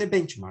is just a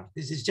benchmark.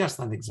 This is just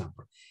an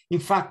example. In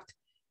fact,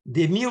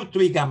 the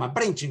mu2 gamma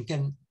branching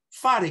can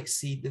far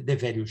exceed the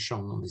value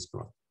shown on this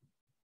plot.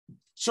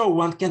 So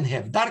one can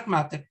have dark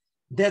matter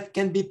that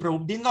can be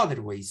probed in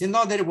other ways.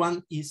 Another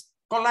one is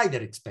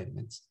collider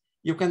experiments.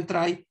 You can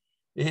try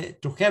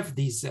to have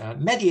this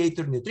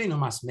mediator, neutrino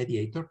mass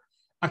mediator,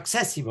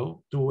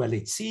 accessible to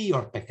LHC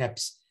or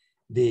perhaps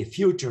the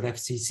future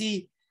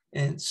FCC.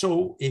 And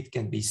so it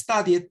can be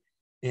studied.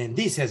 And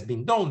this has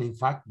been done, in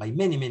fact, by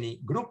many, many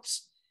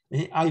groups.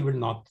 I will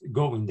not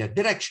go in that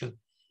direction.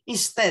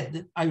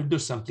 Instead, I will do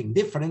something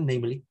different,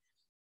 namely,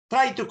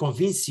 try to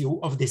convince you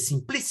of the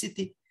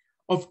simplicity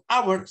of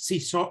our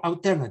seesaw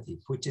alternative,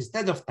 which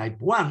instead of type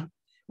 1,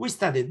 we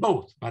studied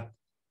both, but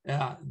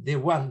the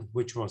one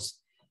which was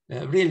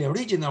really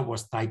original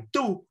was type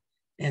 2,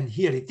 and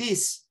here it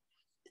is.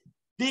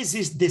 This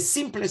is the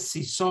simplest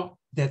seesaw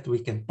that we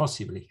can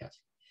possibly have,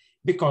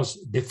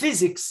 because the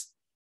physics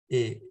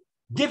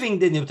giving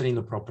the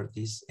neutrino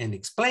properties and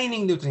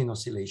explaining neutrino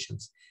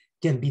oscillations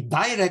can be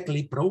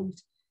directly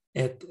probed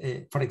at,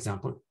 for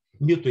example,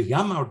 mu2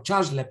 gamma or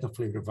charged lepton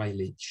flavor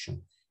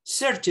violation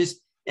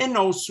searches, and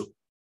also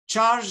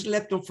charged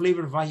lepton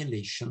flavor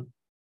violation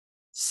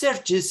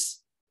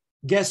searches,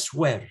 guess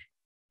where?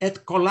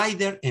 At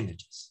collider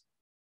energies.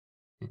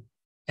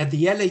 At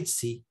the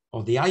LHC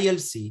or the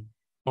ILC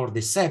or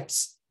the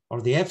SEPS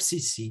or the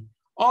FCC,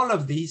 all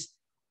of these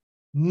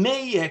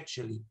may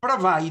actually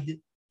provide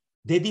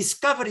the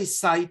discovery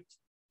site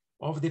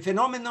of the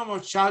phenomenon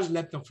of charged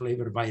lepton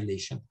flavor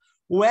violation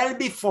well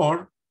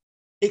before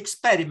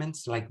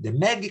experiments like the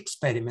MEG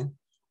experiment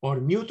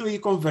or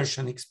mu2E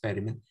conversion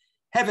experiment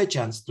have a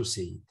chance to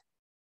see it.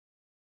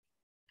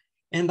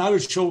 And I will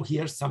show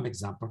here some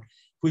example,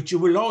 which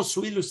will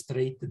also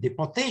illustrate the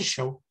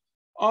potential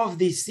of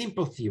this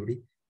simple theory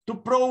to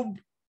probe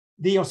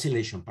the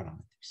oscillation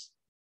parameters.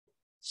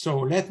 So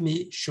let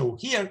me show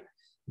here,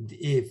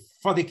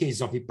 for the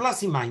case of E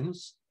plus E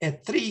minus,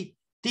 at 3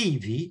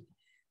 TeV,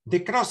 the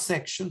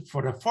cross-section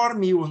for a 4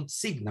 muon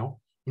signal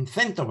in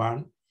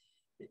femtobarn,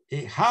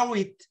 how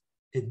it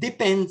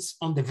depends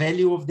on the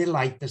value of the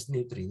lightest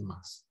neutrino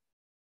mass.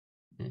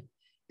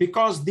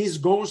 Because this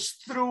goes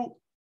through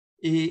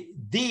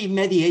the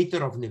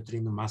mediator of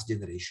neutrino mass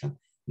generation,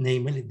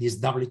 namely this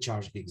doubly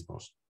charged Higgs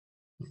boson.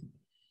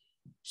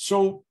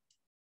 So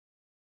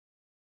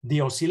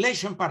the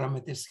oscillation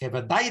parameters have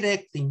a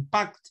direct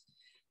impact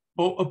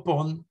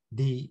upon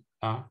the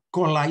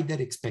collider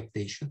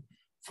expectation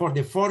for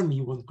the 4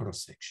 muon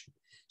cross-section.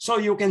 So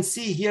you can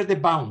see here the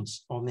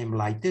bounds on M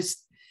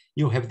lightest.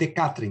 You have the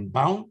Catherine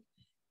bound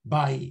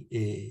by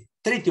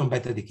tritium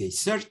beta decay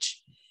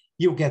search.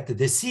 You get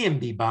the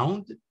CMB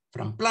bound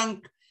from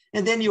Planck,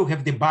 and then you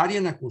have the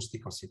baryon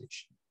acoustic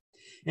oscillation.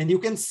 And you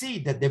can see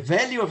that the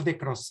value of the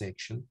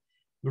cross-section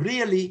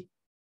really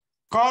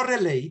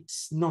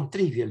correlates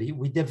non-trivially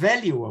with the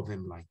value of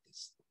M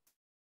lightest.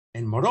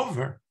 And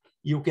moreover,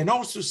 you can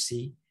also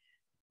see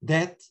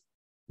that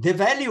the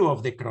value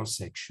of the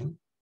cross-section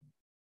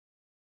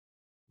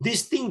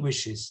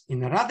distinguishes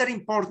in a rather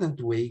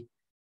important way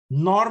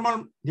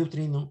normal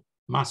neutrino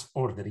mass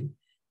ordering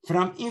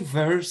from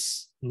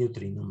inverse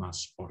neutrino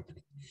mass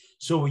ordering.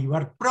 So you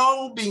are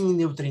probing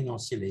neutrino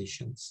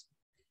oscillations,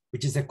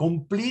 which is a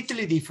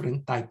completely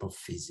different type of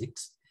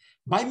physics,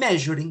 by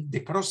measuring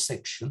the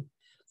cross-section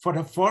for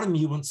a 4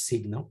 muon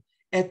signal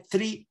at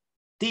 3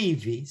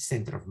 TeV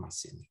center of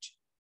mass energy.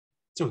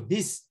 So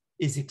this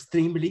is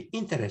extremely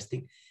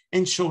interesting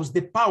and shows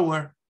the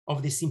power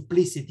of the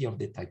simplicity of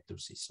the type 2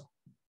 seesaw.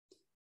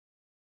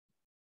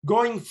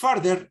 Going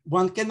further,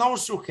 one can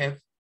also have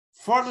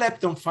 4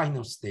 lepton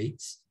final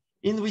states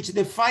in which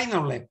the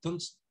final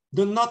leptons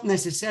do not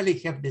necessarily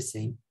have the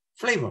same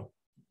flavor.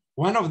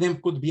 One of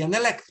them could be an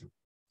electron.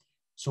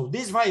 So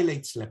this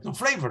violates lepton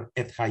flavor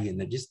at high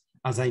energies,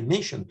 as I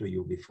mentioned to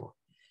you before.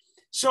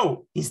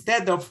 So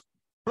instead of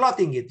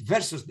plotting it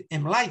versus the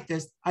M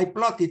lightest, I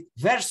plot it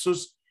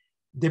versus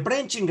the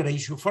branching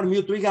ratio for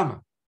mu2 gamma,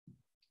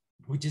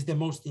 which is the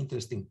most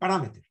interesting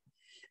parameter.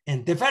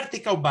 And the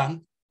vertical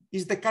band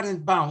is the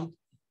current bound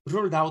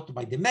ruled out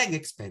by the MEG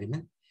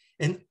experiment,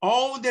 and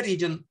all the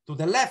region to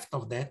the left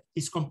of that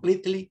is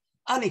completely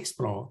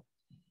unexplored.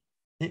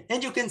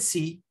 And you can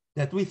see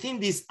that within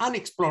this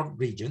unexplored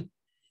region,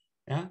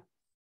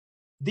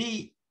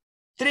 the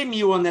 3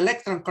 muon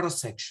electron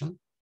cross-section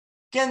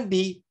can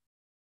be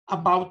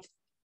about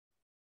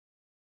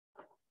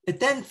a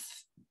tenth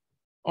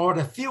or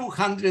a few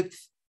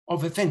hundredth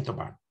of a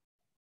femtobarn,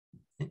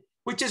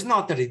 which is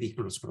not a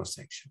ridiculous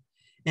cross-section.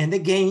 And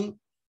again,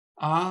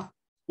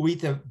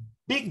 with a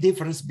big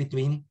difference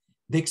between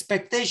the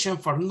expectation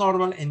for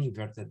normal and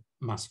inverted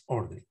mass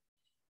ordering.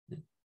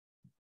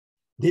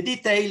 The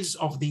details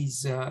of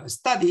this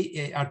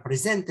study are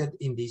presented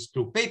in these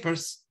 2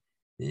 papers,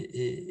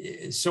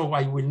 so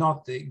I will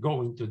not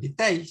go into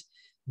details.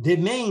 The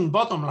main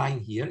bottom line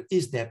here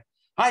is that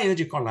high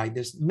energy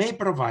colliders may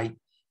provide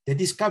the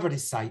discovery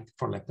site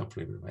for lepton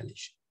flavor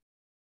violation.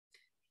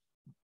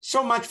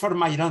 So much for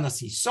Majorana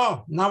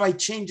seesaw. Now I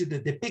changed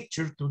the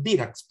picture to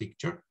Dirac's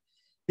picture,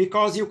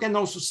 because you can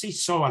also see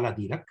seesaw a la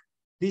Dirac.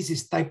 This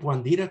is type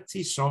 1 Dirac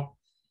seesaw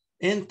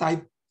and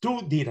type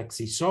 2 Dirac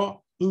seesaw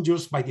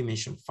induced by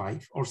dimension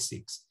 5 or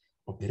 6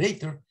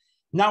 operator.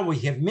 Now we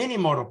have many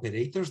more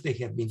operators. They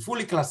have been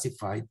fully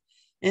classified,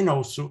 and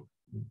also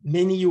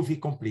many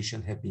UV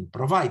completion have been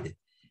provided.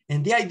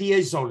 And the idea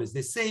is always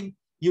the same.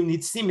 You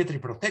need symmetry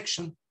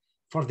protection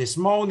for the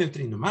small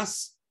neutrino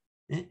mass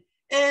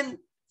and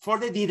for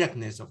the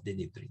Diracness of the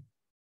neutrino.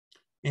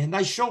 And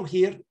I show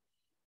here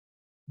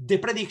the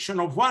prediction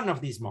of one of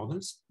these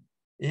models.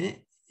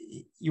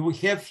 You will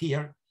have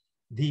here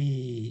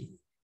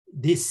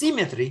the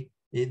symmetry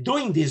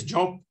doing this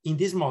job in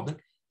this model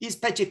is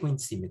Peche-Quinn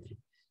symmetry.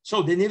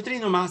 So the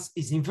neutrino mass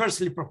is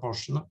inversely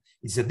proportional.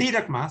 It's a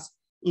Dirac mass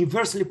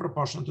inversely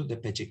proportional to the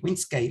Peche-Quinn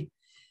scale.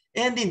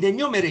 And in the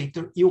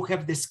numerator, you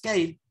have the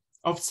scale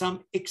of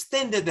some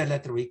extended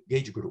electroweak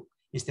gauge group.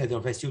 Instead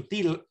of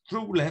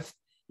SU2 left,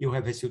 you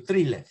have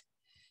SU3 left.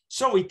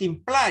 So it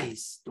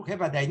implies, to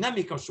have a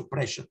dynamical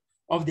suppression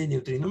of the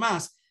neutrino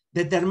mass,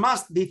 that there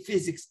must be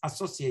physics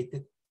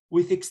associated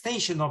with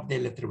extension of the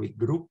electroweak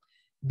group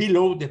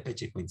below the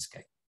Peche-Quinn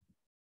scale.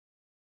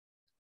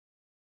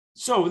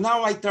 So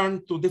now I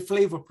turn to the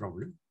flavor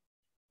problem.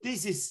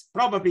 This is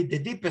probably the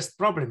deepest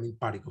problem in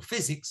particle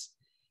physics.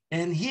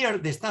 And here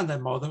the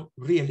standard model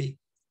really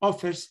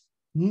offers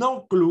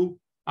no clue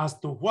as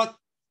to what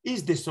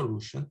is the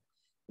solution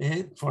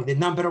for the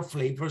number of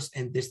flavors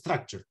and the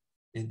structure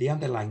and the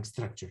underlying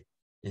structure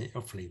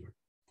of flavor.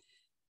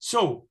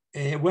 So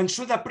one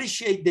should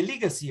appreciate the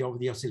legacy of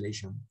the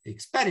oscillation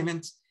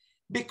experiments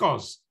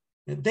because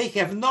they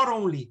have not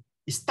only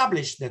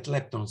established that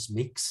leptons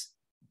mix,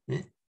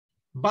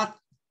 but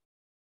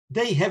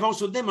they have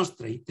also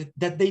demonstrated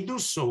that they do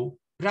so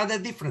rather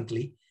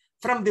differently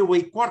from the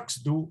way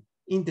quarks do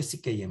in the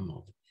CKM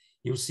model.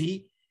 You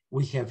see,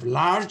 we have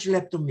large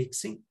lepton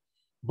mixing,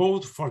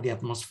 both for the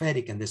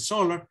atmospheric and the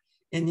solar,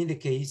 and in the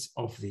case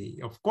of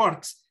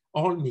quarks,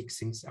 all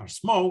mixings are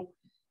small.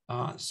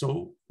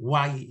 So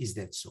why is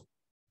that so?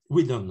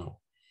 We don't know.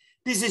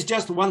 This is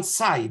just one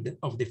side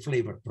of the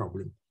flavor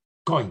problem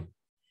coin.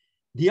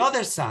 The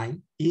other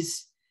side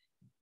is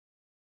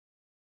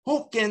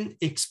who can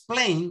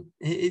explain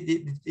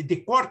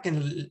the quark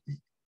and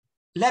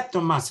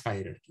lepton mass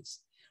hierarchies?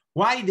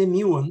 Why the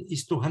muon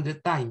is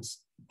 200 times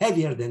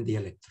heavier than the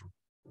electron?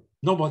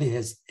 Nobody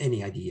has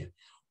any idea.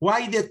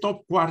 Why the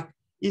top quark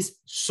is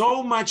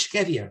so much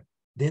heavier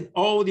than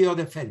all the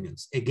other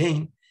fermions?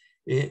 Again,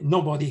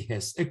 nobody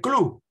has a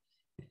clue.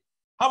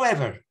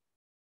 However,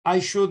 I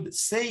should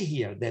say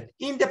here that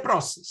in the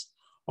process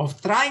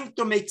of trying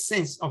to make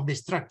sense of the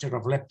structure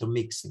of lepton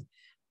mixing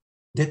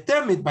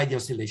determined by the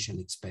oscillation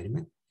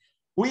experiment,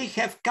 we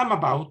have come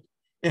about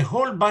a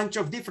whole bunch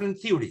of different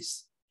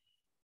theories,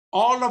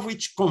 all of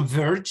which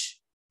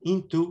converge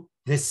into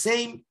the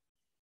same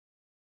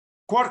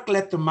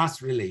quark-lepton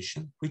mass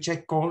relation, which I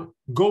call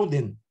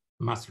Golden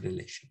mass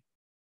relation.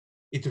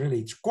 It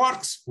relates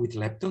quarks with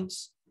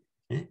leptons,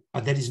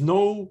 but there is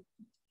no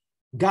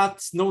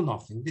guts, no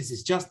nothing. This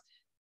is just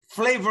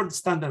flavored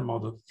standard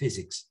model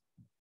physics.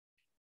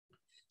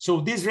 So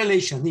this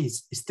relation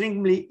is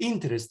extremely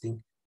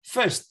interesting,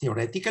 first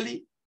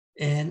theoretically,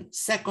 and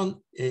second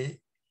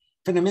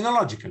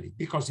phenomenologically,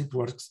 because it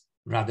works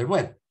rather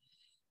well.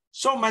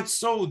 So much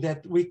so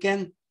that we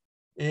can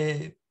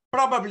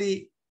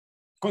probably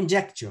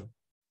conjecture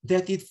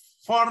that it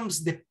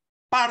forms the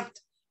part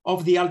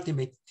of the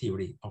ultimate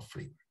theory of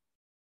flavor.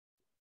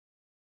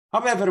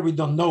 However, we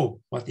don't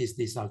know what is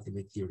this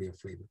ultimate theory of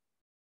flavor.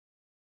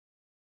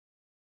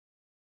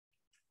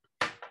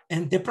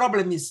 And the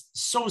problem is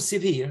so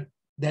severe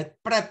that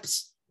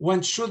perhaps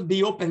one should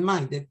be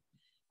open-minded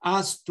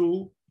as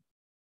to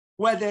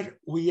whether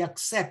we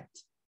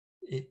accept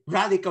a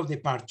radical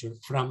departure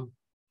from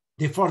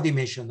the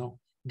four-dimensional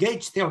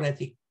gauge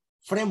theoretic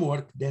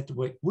framework that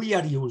we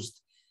are used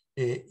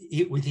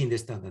within the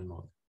standard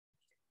model.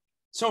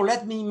 So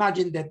let me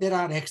imagine that there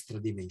are extra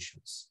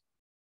dimensions,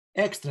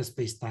 extra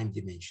space-time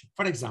dimension.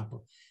 For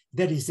example,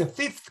 there is a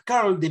fifth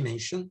curl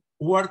dimension,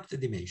 warped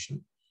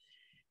dimension,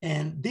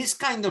 and this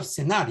kind of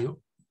scenario,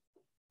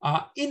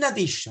 in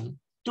addition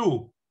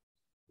to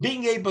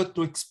being able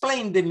to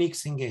explain the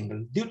mixing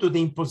angle due to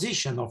the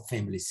imposition of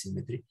family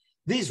symmetry,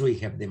 this we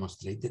have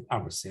demonstrated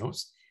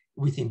ourselves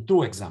within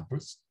two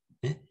examples,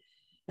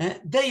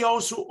 they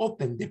also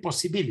open the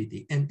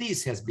possibility, and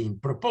this has been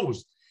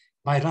proposed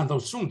by Randall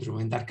Sundrum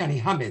and Darkhani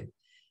Hamed,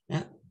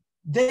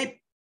 they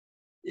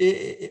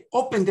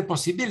open the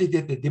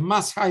possibility that the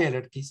mass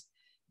hierarchies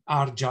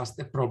are just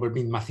a problem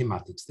in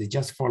mathematics. They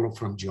just follow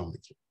from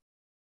geometry.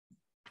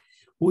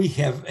 We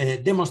have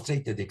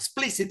demonstrated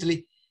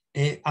explicitly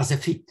as a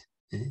fit,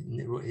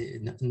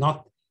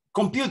 not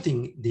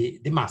computing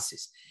the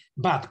masses,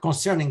 but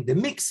concerning the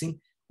mixing,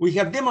 we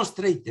have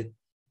demonstrated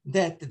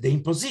that the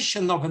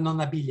imposition of a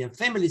non-abelian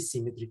family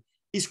symmetry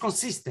is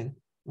consistent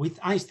with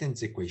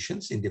Einstein's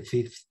equations in the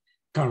fifth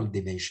curl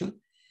dimension,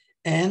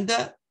 and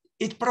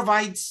it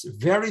provides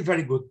very,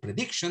 very good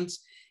predictions.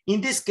 In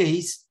this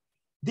case,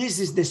 this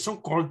is the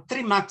so-called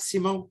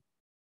trimaximal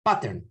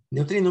pattern,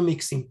 neutrino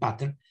mixing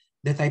pattern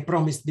that I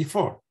promised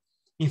before.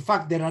 In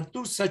fact, there are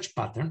two such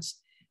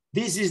patterns.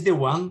 This is the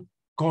one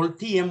called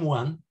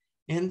TM1,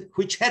 and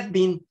which had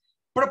been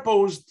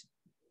proposed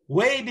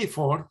way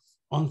before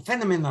on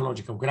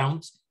phenomenological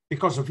grounds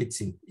because of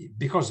its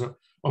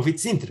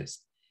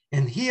interest.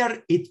 And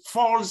here it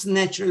falls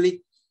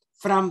naturally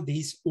from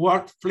this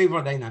warped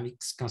flavor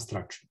dynamics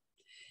construction.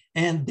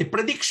 And the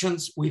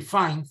predictions we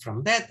find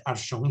from that are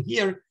shown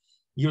here.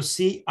 You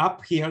see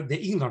up here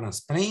the ignorance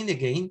plane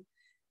again,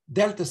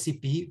 delta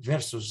CP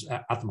versus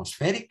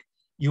atmospheric.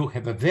 You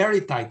have a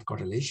very tight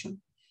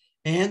correlation.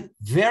 and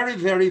very,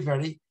 very,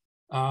 very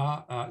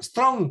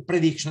strong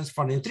predictions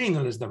for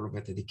neutrinoless double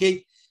beta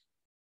decay,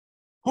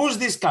 whose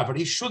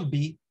discovery should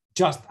be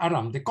just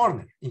around the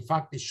corner. In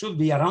fact, it should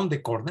be around the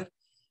corner.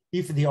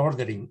 If the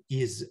ordering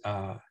is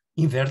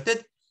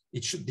inverted,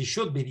 this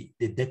should be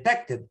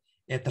detected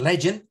at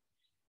legend.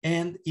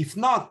 And if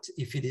not,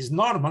 if it is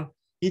normal,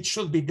 it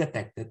should be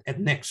detected at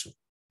nexus.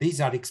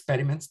 These are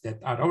experiments that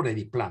are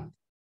already planned.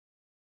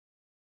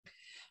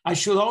 I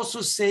should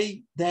also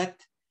say that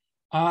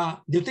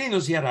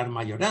neutrinos here are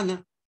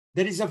Majorana.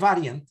 There is a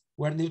variant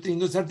where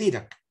neutrinos are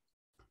Dirac.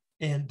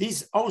 And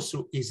this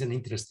also is an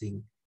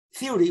interesting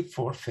theory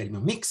for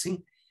fermion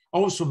mixing,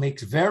 also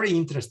makes very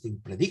interesting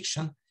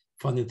prediction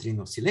for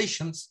neutrino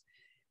oscillations.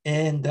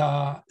 And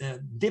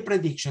the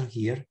prediction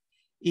here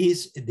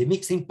is the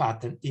mixing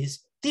pattern is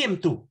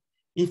TM2.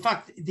 In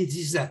fact, this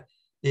is an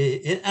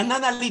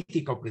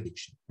analytical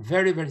prediction,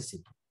 very, very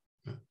simple.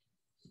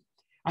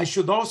 I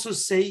should also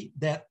say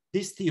that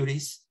these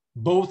theories,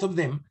 both of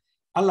them,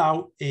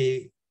 allow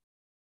a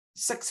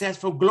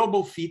successful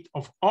global fit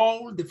of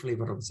all the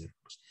flavor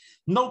observables.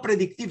 No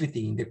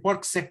predictivity in the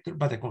quark sector,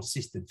 but a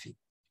consistent fit.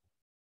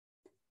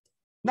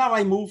 Now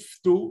I move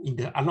to,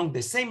 along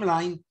the same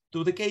line,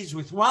 to the case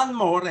with one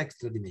more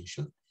extra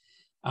dimension.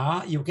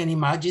 You can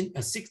imagine a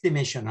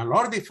 6-dimensional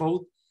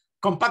orbifold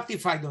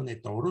compactified on a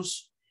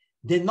torus.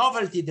 The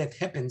novelty that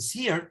happens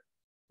here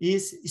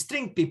is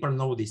string people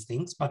know these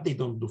things, but they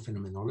don't do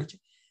phenomenology.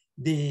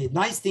 The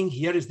nice thing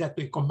here is that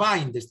we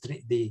combine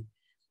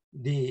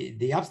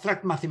the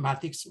abstract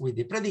mathematics with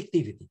the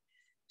predictivity.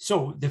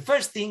 So the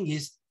first thing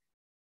is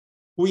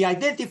we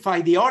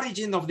identify the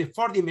origin of the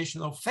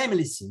 4-dimensional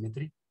family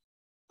symmetry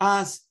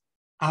as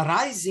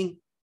arising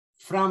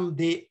from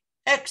the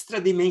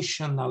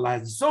extra-dimensional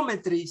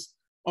isometries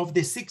of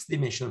the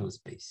 6-dimensional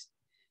space.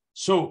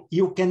 So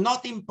you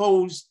cannot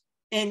impose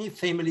any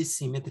family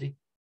symmetry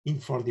in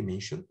 4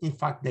 dimensions. In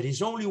fact, there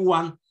is only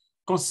one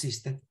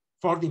consistent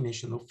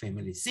 4-dimensional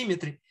family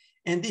symmetry,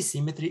 and this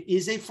symmetry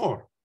is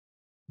A4,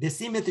 the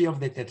symmetry of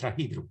the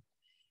tetrahedron.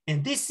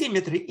 And this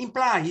symmetry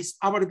implies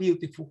our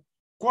beautiful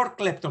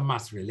quark-lepton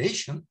mass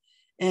relation.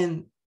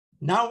 And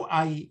now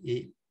I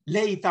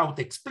lay it out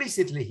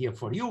explicitly here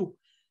for you,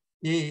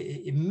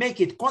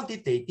 make it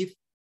quantitative,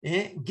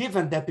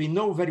 given that we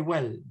know very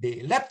well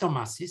the lepton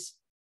masses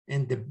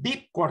and the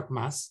big quark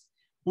mass,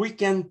 we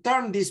can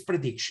turn this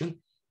prediction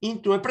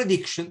into a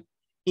prediction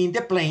in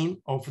the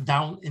plane of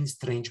down and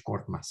strange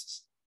quark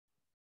masses.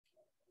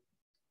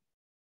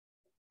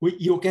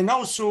 You can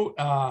also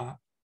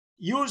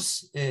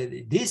use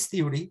this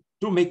theory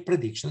to make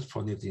predictions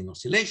for neutrino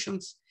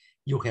oscillations.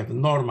 You have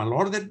normal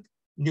ordered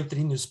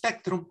neutrino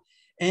spectrum,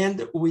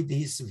 and with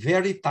this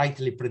very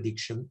tightly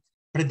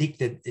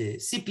predicted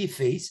CP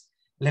phase,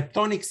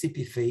 leptonic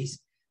CP phase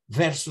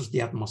versus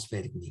the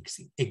atmospheric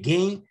mixing.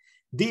 Again,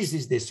 this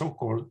is the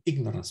so-called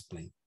ignorance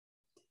plane.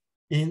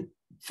 And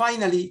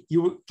finally,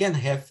 you can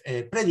have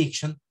a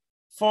prediction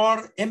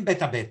for M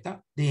beta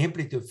beta, the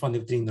amplitude for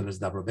neutrinoless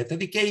double beta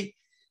decay.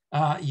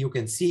 You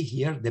can see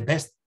here the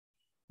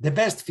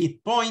best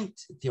fit point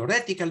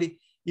theoretically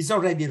is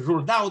already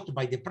ruled out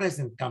by the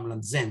present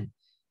Kamlan-Zen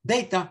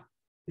data,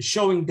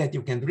 showing that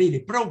you can really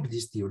probe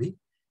this theory,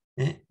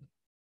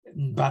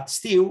 but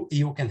still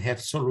you can have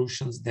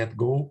solutions that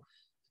go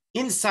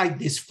inside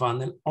this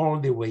funnel all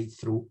the way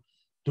through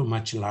to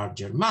much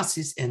larger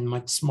masses and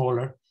much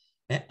smaller,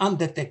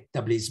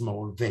 undetectably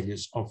small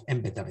values of M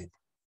beta beta.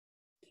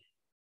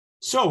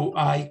 So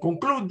I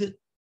conclude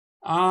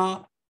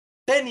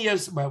 10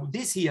 years, well,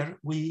 this year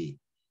we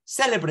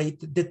celebrate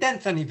the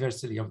 10th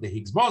anniversary of the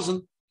Higgs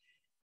boson.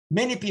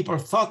 Many people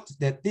thought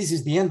that this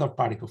is the end of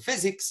particle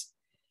physics,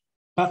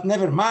 but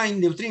never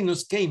mind,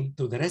 neutrinos came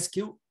to the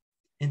rescue,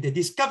 and the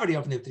discovery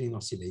of neutrino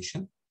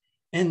oscillation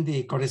and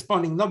the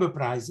corresponding Nobel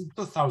Prize in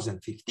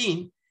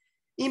 2015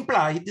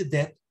 implied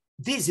that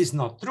this is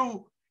not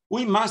true.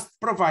 We must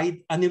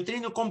provide a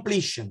neutrino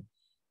completion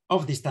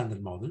of the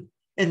standard model,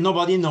 and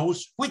nobody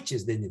knows which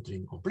is the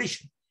neutrino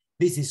completion.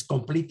 This is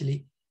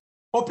completely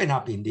open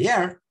up in the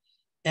air,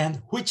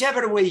 and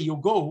whichever way you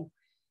go,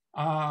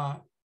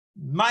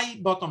 my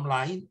bottom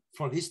line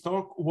for this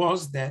talk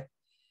was that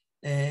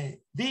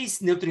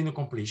these neutrino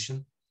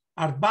completion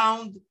are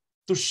bound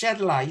to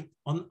shed light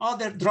on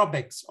other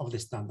drawbacks of the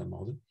standard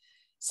model,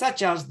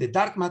 such as the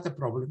dark matter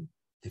problem,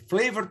 the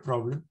flavor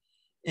problem,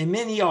 and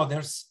many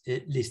others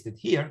listed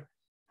here,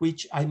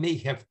 which I may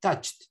have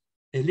touched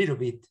a little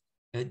bit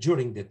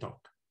during the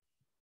talk.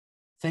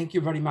 Thank you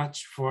very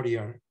much for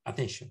your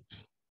attention.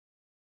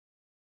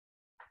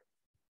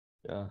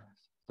 Yeah,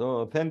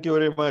 so thank you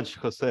very much,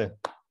 Jose.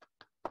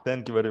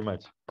 Thank you very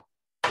much.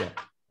 Yeah,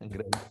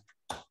 great.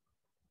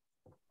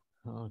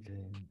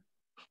 Okay.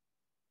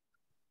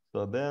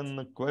 So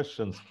then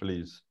questions,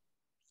 please.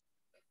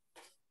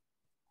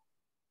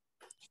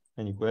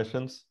 Any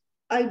questions?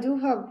 I do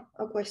have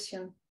a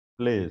question.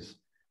 Please.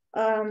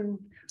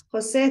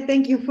 Jose,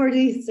 thank you for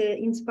this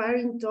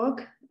inspiring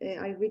talk.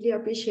 I really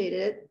appreciate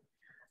it.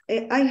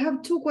 I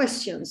have two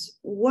questions.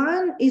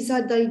 One is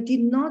that I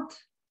did not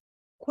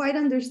quite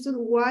understood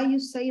why you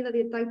say that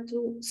the type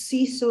 2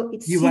 seesaw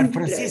it's You simpler. are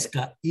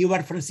Francisca. You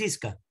are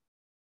Francisca.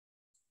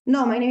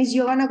 No, my name is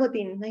Giovanna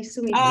Cotin. Nice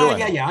to meet you. Ah,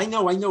 yeah, I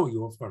know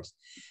you, of course.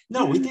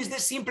 No, it is the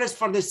simplest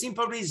for the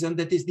simple reason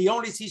that is the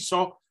only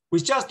seesaw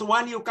with just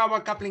one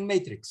Yukawa coupling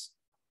matrix.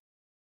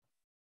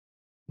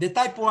 The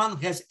type 1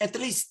 has at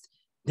least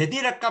the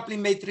Dirac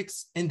coupling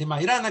matrix and the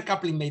Majorana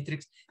coupling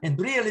matrix, and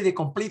really the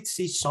complete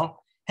seesaw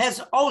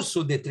has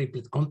also the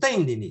triplet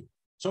contained in it.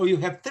 So you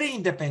have 3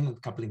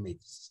 independent coupling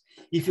matrices.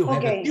 If you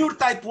have a pure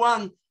type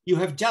 1, you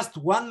have just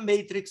one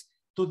matrix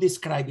to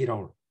describe it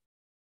all.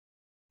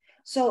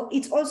 So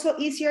it's also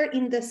easier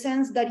in the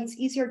sense that it's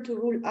easier to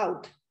rule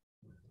out.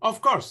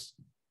 Of course,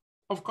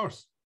 of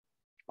course.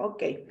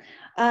 Okay.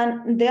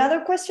 And the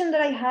other question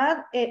that I had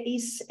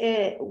is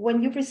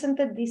when you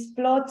presented these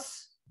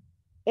plots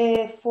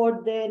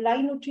for the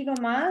light neutrino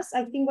mass,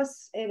 I think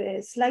was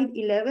slide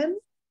 11.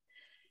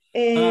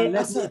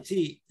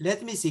 Let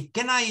me see.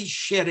 Can I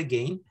share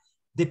again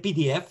the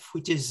PDF,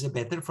 which is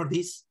better for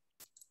this?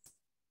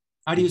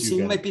 Are you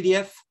seeing my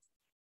PDF?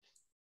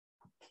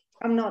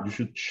 I'm not. You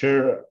should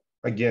share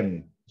again.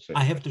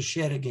 I have to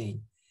share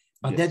again.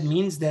 But that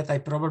means that I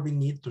probably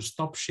need to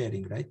stop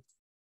sharing, right?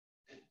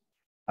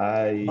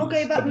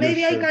 Okay, but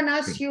maybe I can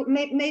ask you,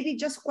 maybe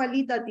just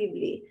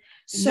qualitatively.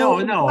 So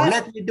no,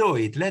 let me do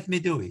it. Let me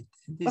do it.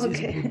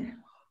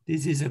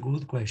 This is a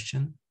good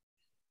question.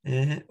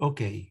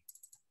 Okay.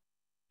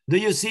 Do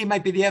you see my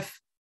PDF?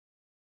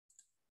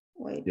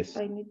 Wait, yes.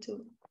 I need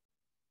to.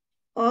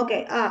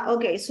 Okay.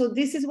 Okay. So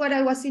this is what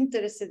I was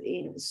interested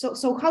in.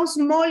 So how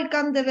small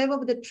can the web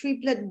of the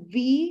triplet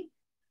be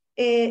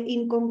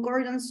in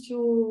concordance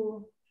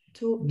to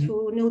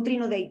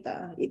neutrino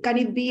data? Can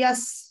it be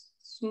as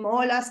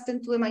small as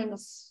 10 to the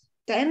minus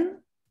 10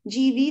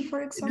 GeV,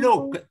 for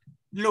example?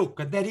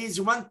 Look, there is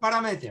one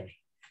parameter.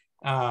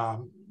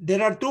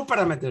 There are 2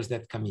 parameters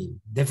that come in,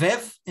 the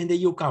VEV and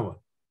the Yukawa.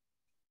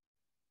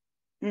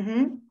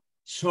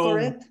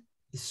 Correct.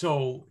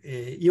 So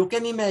you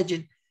can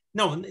imagine,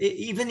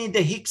 even in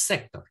the Higgs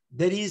sector,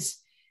 there is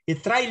a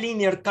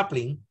trilinear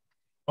coupling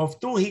of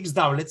 2 Higgs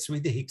doublets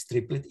with the Higgs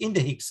triplet in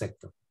the Higgs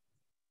sector.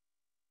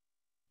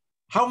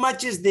 How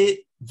much is the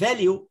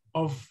value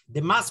of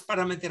the mass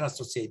parameter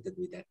associated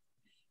with that?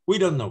 We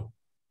don't know.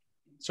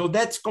 So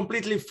that's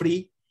completely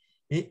free.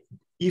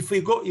 If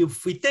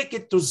we take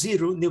it to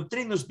 0,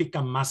 neutrinos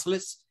become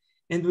massless,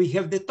 and we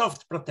have the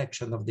Toft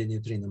protection of the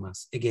neutrino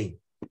mass again.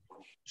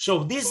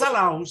 So this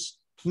allows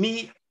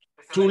me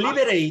to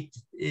liberate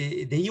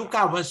the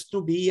Yukawas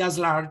to be as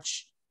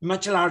large,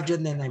 much larger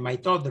than I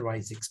might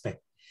otherwise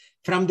expect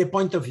from the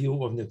point of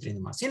view of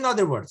neutrino mass. In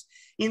other words,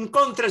 in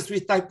contrast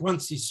with type 1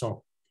 seesaw,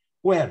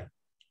 where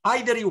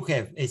either you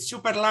have a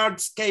super large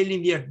scale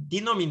in their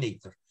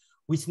denominator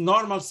with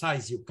normal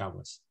size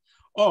Yukawas,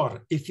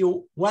 or if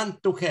you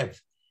want to have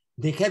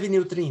the heavy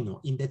neutrino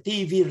in the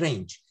TeV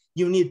range,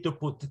 you need to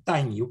put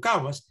tiny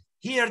Yukawas.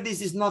 Here,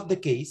 this is not the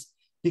case,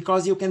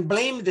 because you can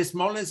blame the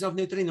smallness of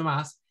neutrino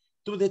mass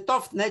to the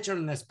Toft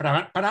naturalness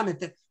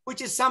parameter,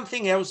 which is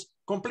something else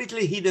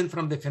completely hidden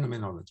from the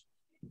phenomenology.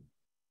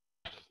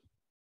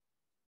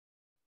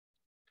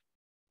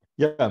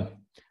 Yeah,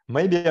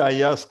 maybe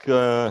I ask,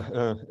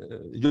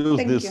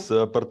 use this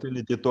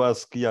opportunity to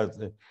ask,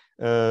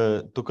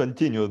 to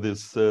continue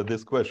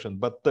this question.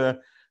 But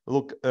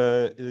look,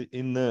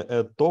 in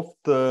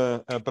Toft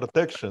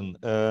protection,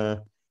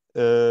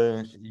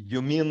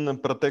 you mean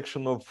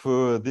protection of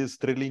this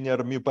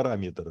trilinear mu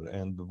parameter,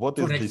 and what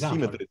is the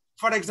symmetry?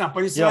 For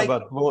example, it's like...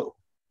 But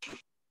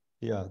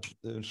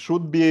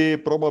should be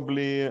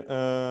probably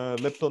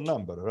lepton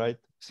number, right?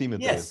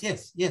 Symmetry.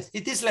 Yes,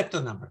 it is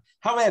lepton number.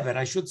 However,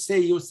 I should say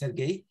you,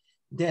 Sergey,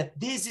 that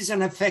this is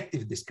an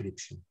effective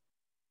description.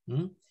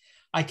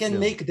 I can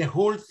make the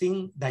whole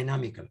thing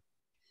dynamical,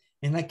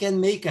 and I can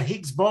make a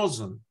Higgs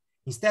boson.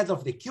 Instead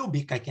of the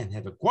cubic, I can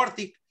have a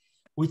quartic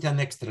with an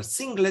extra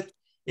singlet,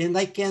 and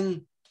I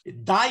can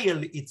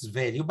dial its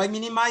value by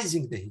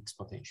minimizing the Higgs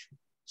potential.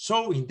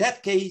 So in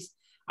that case,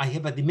 I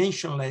have a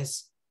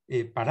dimensionless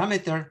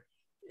parameter,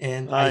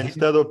 and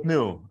instead of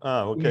mu.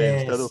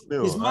 Instead of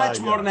mu. It's much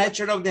more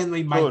natural than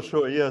we might.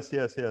 Sure. Yes.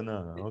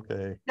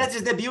 Okay. That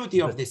is the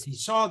beauty of the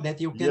seesaw, that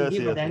you can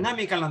give a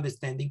dynamical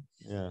understanding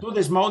to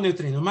the small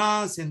neutrino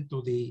mass and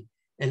to the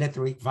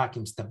electroweak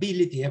vacuum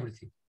stability,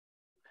 everything.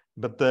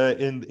 But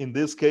in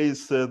this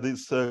case,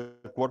 this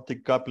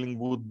quartic coupling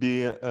would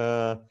be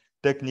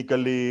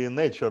technically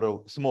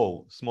natural,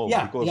 small,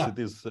 because it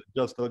is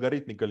just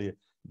algorithmically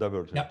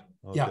divergent.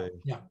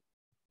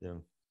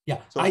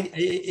 So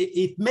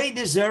it may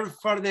deserve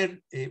further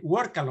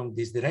work along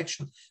this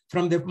direction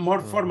from the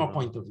more formal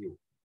point of view.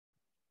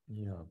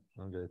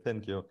 Okay,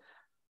 thank you.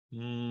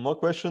 More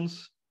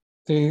questions?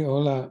 Sí,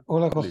 hola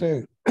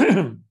José.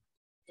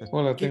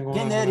 Hola, tengo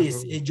 ¿Quién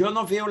eres? Yo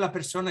no veo la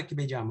persona que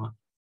me llama.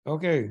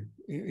 Ok,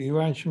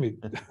 Iván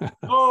Schmidt.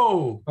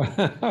 Oh,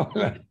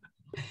 hola.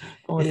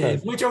 ¿Cómo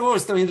estás? Mucho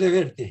gusto en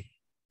reverte.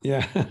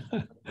 En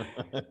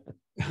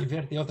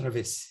verte otra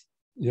vez.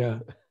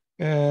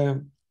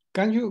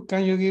 Can you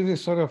give a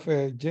sort of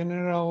a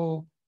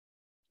general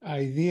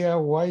idea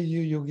why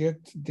you get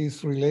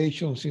these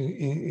relations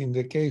in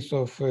the case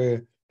of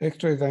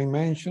extra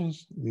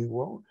dimensions?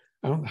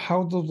 And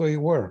how do they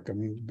work? I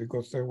mean,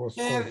 because there was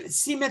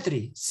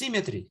symmetry.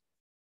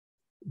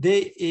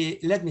 They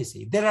let me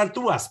see. There are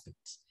two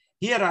aspects.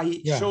 Here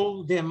I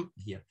show them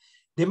here.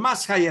 The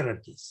mass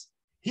hierarchies.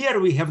 Here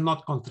we have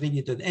not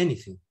contributed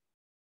anything.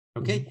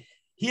 Okay.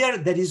 Here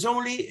there is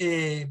only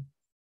a,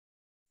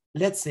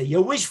 let's say,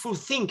 a wishful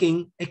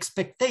thinking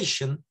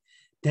expectation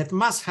that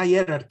mass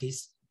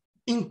hierarchies,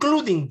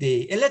 including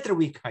the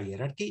electroweak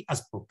hierarchy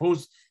as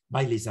proposed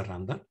by Lisa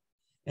Randall,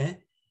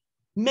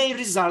 may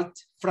result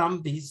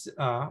from this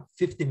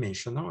fifth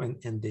dimensional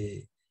and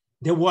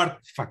the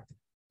work factor.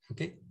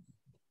 Okay.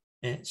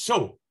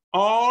 So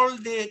all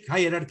the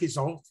hierarchies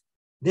of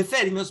the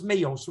fermions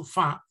may also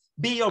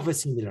be of a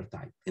similar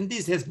type. And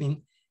this has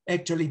been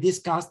actually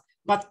discussed,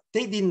 but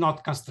they did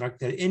not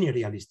construct any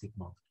realistic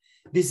model.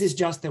 This is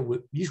just a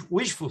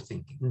wishful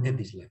thinking at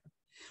this level.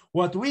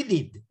 What we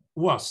did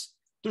was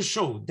to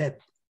show that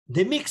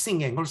the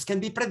mixing angles can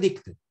be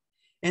predicted,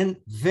 and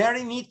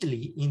very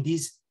neatly in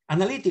this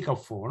analytical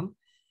form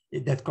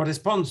that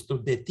corresponds to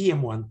the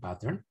TM1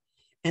 pattern.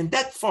 And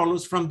that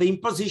follows from the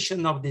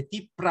imposition of the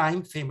T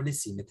prime family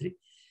symmetry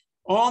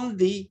on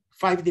the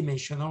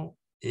five-dimensional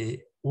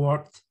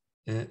worked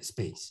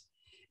space.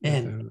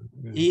 And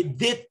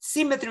the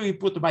symmetry we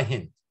put by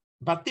hand,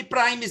 but T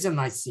prime is a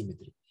nice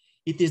symmetry.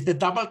 It is the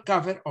double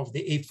cover of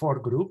the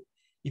A4 group.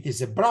 It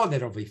is a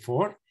brother of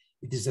A4.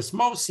 It is a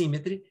small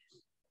symmetry.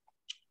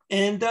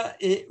 And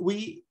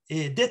we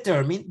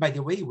determined, by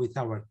the way, with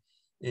our,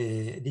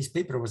 this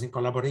paper was in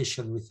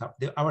collaboration with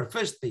our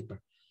first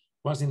paper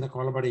was in the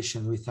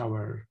collaboration with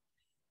our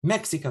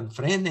Mexican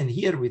friend and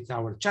here with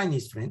our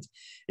Chinese friends.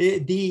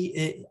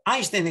 The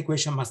Einstein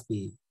equation must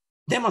be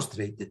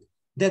demonstrated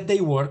that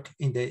they work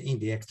in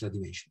the extra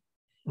dimension,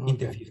 in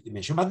the fifth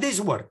dimension, but this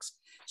works.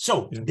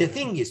 So the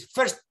thing is,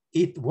 first,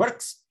 it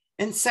works,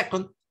 and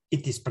second,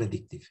 it is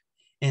predictive.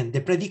 And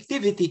the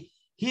predictivity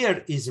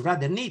here is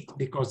rather neat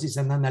because it's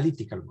an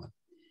analytical one.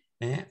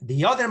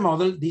 The other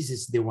model, this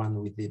is the one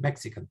with the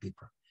Mexican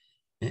people.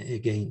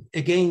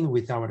 Again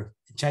with our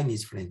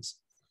Chinese friends.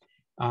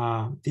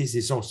 This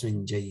is also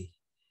in J.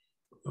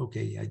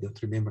 Okay, I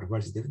don't remember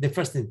what is the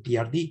first in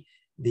PRD,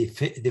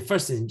 the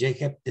first is in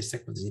JCAP, the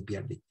second is in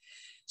PRD.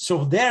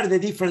 So there the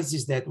difference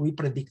is that we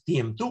predict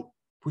TM2,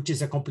 which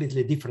is a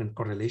completely different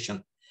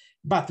correlation,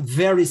 but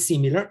very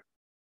similar,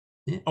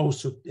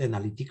 also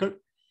analytical.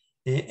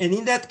 And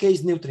in that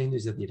case, neutrino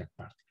is a direct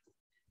particle.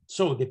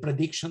 So the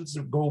predictions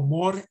go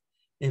more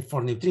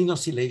for neutrino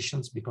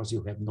oscillations because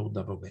you have no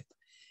double beta.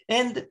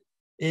 And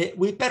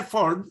we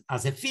performed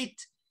as a fit,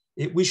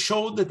 we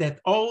showed that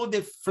all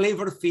the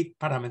flavor fit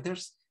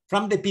parameters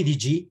from the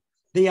PDG,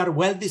 they are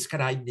well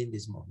described in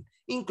this model,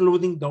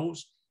 including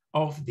those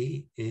of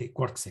the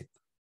quark set.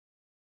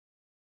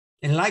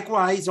 And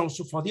likewise,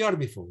 also for the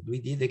orbifold, we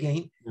did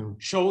again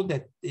show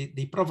that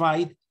they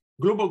provide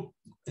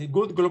a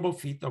good global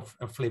fit of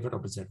flavor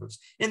observers.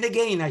 And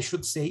again, I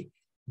should say,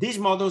 these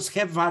models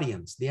have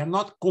variants. They are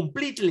not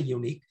completely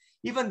unique,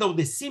 even though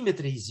the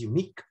symmetry is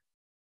unique.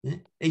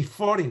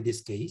 A4 in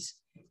this case.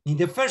 In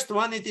the first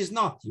one, it is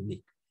not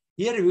unique.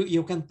 Here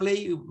you can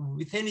play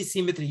with any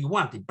symmetry you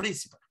want in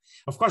principle.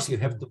 Of course, you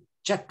have to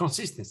check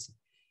consistency.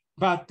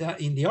 But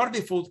in the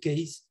orbifold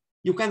case,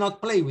 you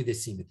cannot play with the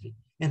symmetry.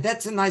 And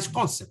that's a nice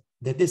concept,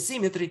 that the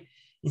symmetry,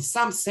 in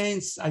some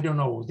sense, I don't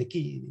know the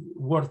key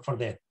word for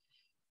that,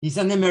 is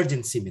an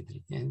emergent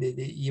symmetry. And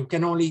you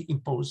can only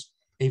impose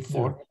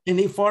A4. And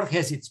A4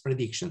 has its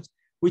predictions,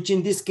 which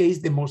in this case,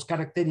 the most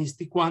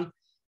characteristic one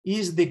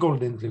is the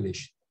golden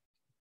relation.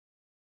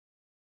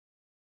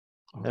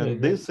 Okay,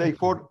 and this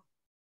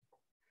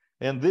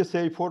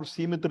A4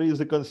 symmetry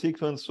is a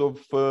consequence of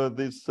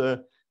this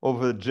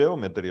of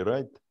geometry,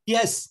 right?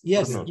 Yes,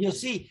 yes. No? You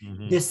see,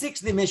 the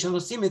six-dimensional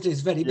symmetry is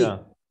very big.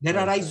 There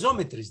are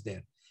isometries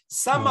there.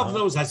 Some of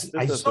those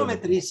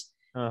isometries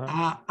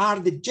are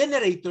the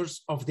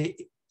generators of the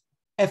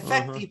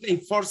effective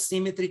A4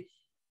 symmetry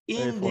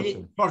in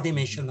the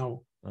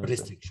four-dimensional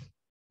restriction.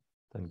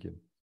 Thank you.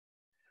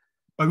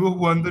 I was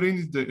wondering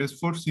if the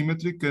S4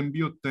 symmetry can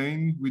be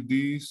obtained with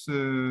this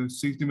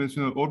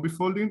six-dimensional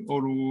orbifolding,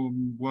 or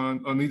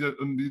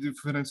any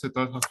different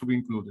setup has to be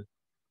included?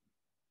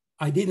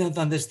 I didn't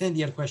understand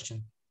your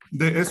question.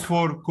 The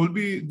S4 could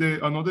be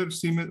another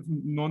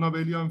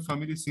non-abelian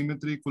family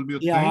symmetry could be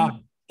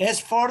obtained? Yeah,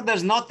 S4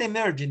 does not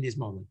emerge in this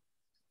model.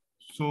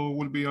 So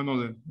will be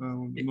another.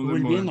 It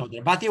will be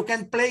another, but you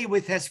can play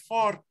with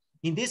S4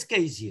 in this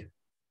case here.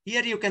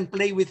 Here you can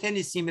play with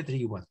any symmetry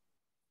you want.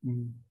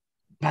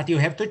 But you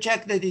have to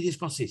check that it is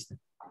consistent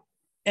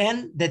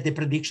and that the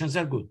predictions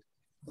are good.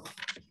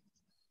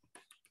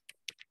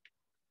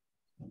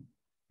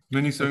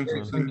 Many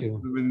thanks. Thank you.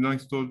 Very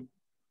nice talk.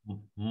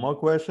 More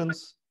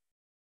questions?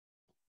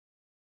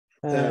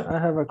 I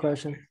have a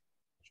question.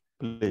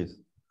 Please.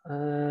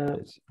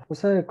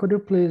 Jose, could you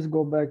please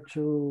go back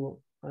to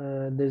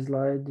the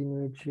slide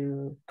in which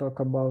you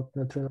talk about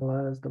neutrino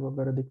layers, double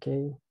beta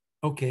decay?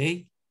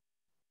 Okay.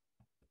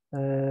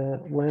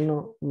 when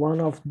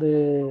one of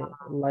the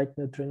light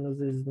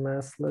neutrinos is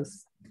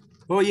massless.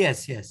 Oh,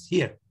 yes,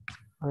 here.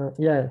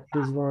 Yeah,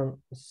 this one.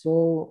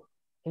 So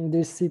in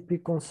this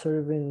CP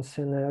conserving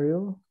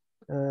scenario,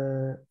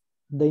 the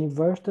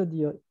inverted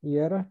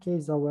hierarchy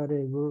is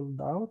already ruled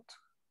out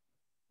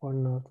or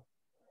not?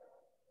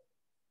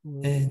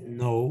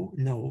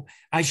 No.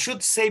 I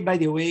should say, by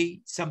the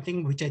way,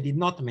 something which I did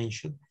not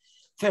mention.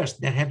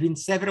 First, there have been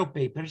several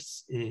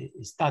papers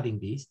studying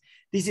this.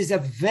 This is a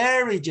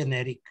very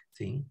generic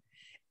thing.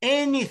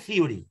 Any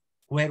theory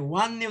where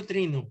one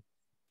neutrino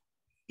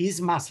is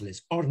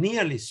massless or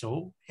nearly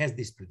so has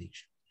this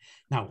prediction.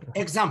 Now,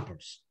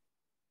 examples.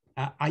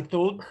 I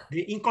told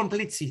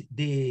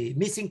the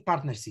missing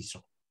partner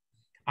seesaw,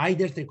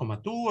 either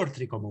 3,2 or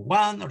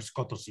 3,1 or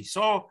Scotto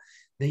seesaw,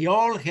 they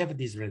all have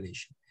this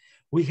relation.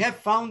 We have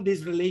found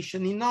this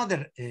relation in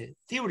other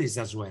theories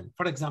as well.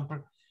 For example,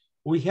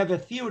 we have a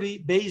theory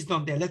based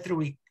on the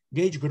electroweak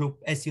gauge group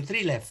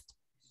SU3 left,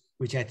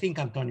 which I think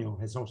Antonio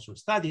has also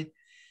studied,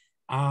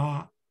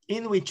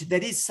 in which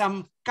there is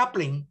some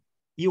coupling,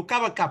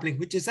 Yukawa coupling,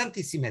 which is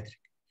antisymmetric.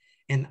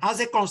 And as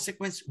a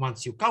consequence,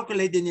 once you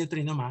calculate the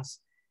neutrino mass,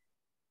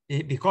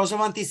 because of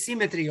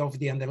antisymmetry of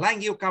the underlying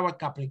Yukawa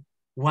coupling,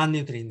 one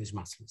neutrino is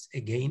massless.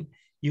 Again,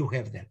 you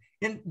have that.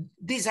 And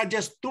these are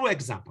just two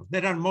examples.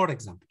 There are more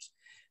examples.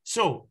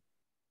 So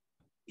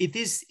it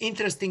is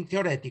interesting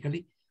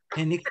theoretically,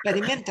 and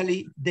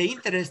experimentally, the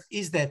interest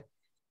is that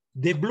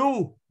the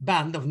blue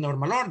band of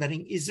normal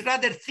ordering is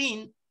rather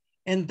thin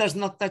and does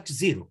not touch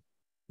zero.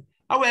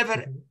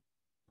 However,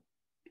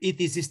 it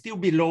is still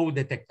below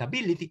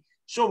detectability,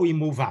 so we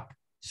move up.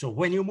 So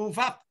when you move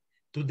up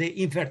to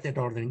the inverted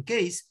ordering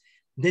case,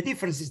 the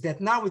difference is that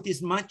now it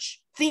is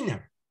much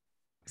thinner.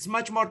 It's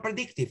much more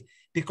predictive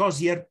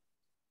because your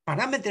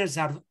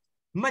parameters are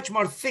much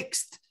more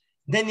fixed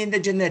than in the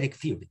generic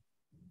theory,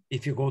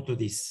 if you go to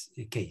this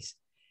case.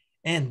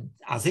 And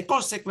as a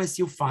consequence,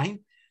 you find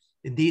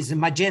this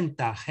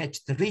magenta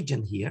hatched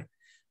region here,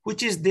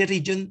 which is the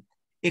region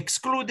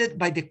excluded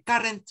by the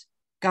current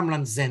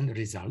Kamlan-Zen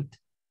result.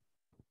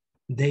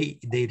 They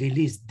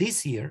released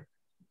this year.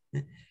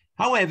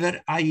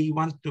 However, I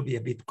want to be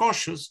a bit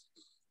cautious.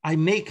 I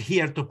make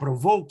here to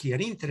provoke your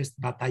interest,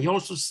 but I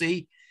also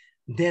say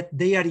that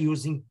they are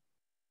using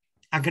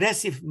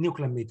aggressive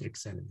nuclear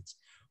matrix elements.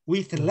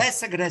 With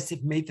less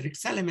aggressive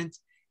matrix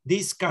elements,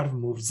 this curve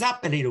moves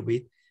up a little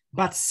bit,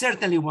 but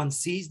certainly one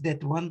sees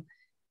that one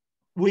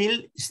will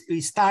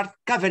start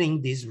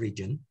covering this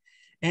region.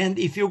 And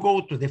if you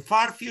go to the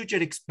far future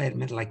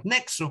experiment like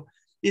Nexo,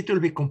 it will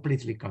be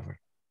completely covered.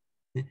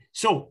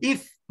 So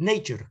if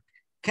nature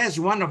has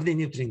one of the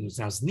neutrinos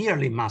as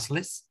nearly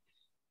massless,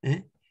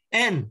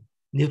 and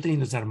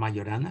neutrinos are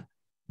Majorana,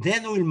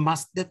 then we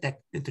must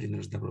detect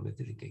neutrinos double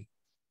beta decay.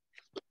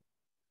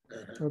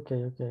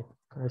 Okay,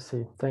 I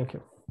see. Thank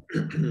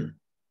you.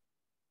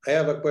 I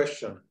have a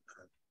question.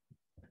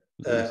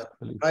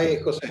 Hi,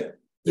 Jose.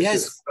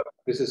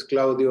 This is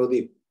Claudio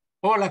Di.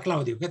 Hola,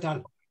 Claudio. ¿Qué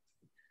tal?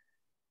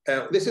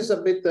 This is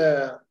a bit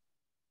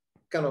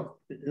kind of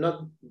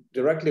not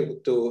directly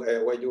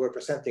to what you were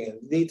presenting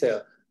in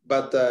detail,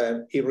 but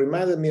it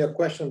reminded me of a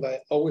question that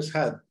I always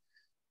had.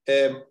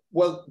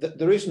 Well,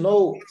 there is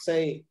no,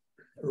 say,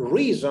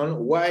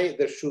 reason why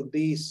there should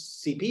be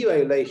CP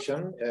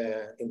violation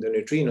in the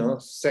neutrino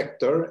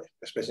sector,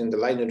 especially in the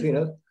light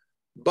neutrinos,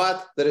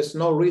 but there is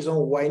no reason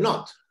why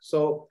not.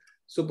 So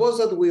suppose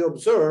that we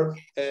observe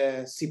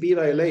a CP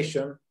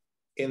violation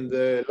in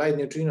the light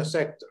neutrino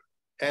sector,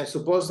 and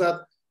suppose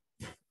that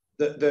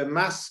the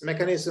mass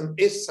mechanism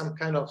is some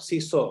kind of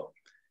seesaw.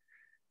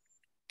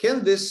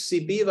 Can this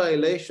CP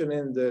violation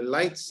in the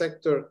light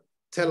sector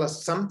tell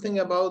us something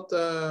about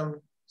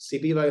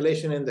CP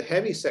violation in the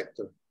heavy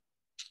sector?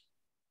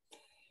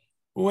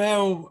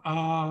 Well,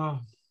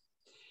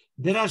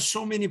 there are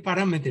so many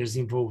parameters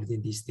involved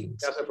in these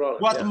things. That's a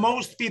problem. What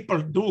most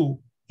people do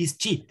is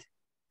cheat.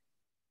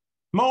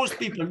 Most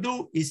people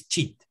do is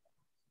cheat.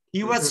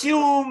 You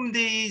assume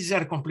these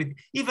are complete.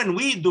 Even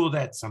we do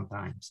that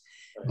sometimes.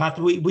 But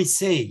we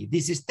say,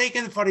 this is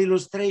taken for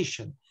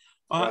illustration.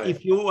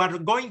 If you are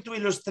going to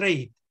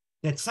illustrate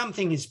that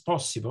something is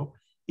possible,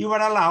 you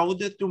are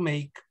allowed to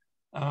make,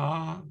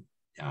 how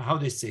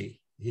do you say,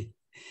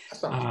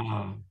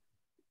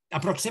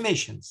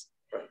 approximations.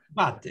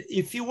 But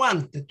if you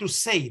want to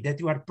say that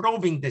you are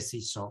probing the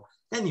seesaw,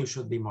 then you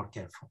should be more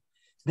careful.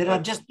 There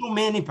are just too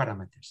many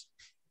parameters.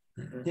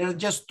 There are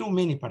just too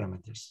many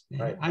parameters.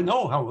 I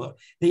know how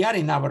they are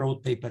in our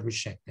old paper with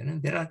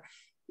Schechter. There are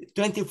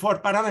 24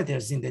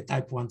 parameters in the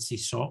type 1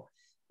 seesaw.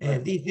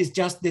 And this is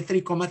just the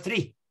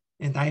 3,3.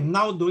 And I'm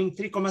now doing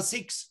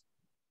 3,6,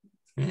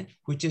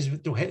 which is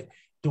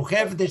to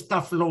have the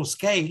stuff low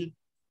scale.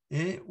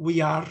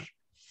 We are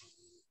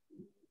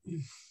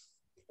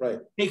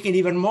taking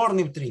even more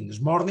neutrinos,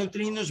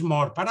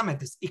 more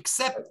parameters,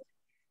 except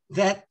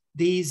that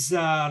these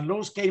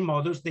low scale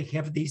models, they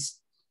have this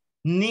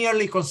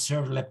nearly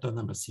conserved lepton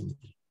number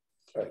symmetry.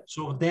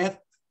 So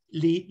that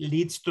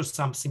leads to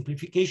some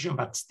simplification,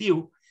 but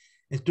still,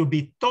 to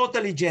be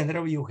totally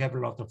general, you have a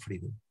lot of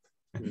freedom.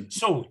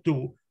 So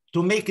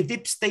to make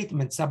deep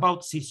statements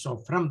about seesaw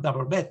from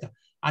double beta,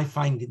 I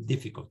find it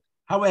difficult.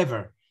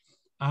 However,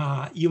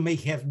 you may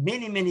have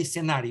many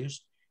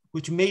scenarios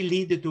which may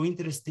lead to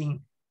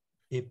interesting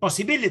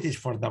possibilities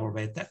for double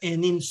beta.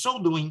 And in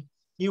so doing,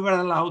 you are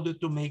allowed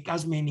to make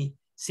as many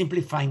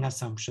simplifying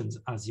assumptions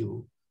as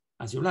you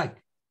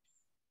like.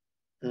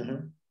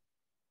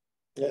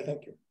 Yeah,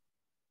 thank you.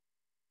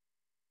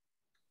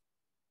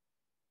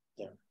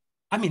 Yeah.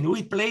 I mean,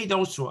 we played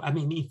also, I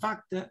mean, in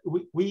fact,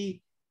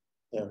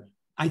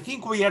 I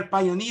think we are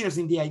pioneers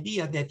in the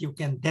idea that you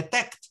can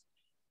detect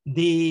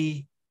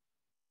the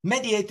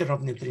mediator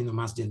of neutrino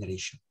mass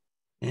generation.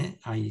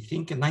 I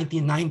think in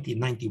 1990,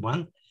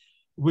 91,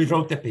 we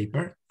wrote a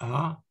paper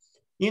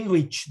in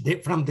which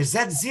from the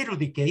Z0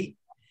 decay,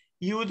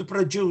 you would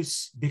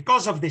produce,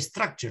 because of the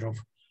structure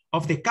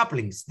of the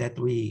couplings that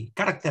we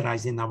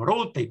characterize in our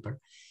old paper,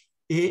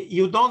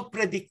 you don't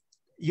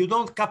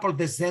couple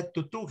the Z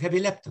to two heavy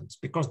leptons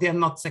because they are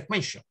not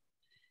sequential.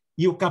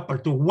 You couple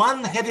to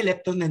one heavy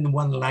lepton and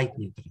one light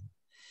neutrino.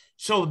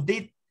 So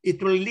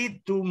it will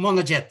lead to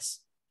monojets.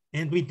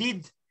 And we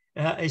did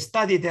a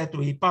study that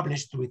we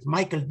published with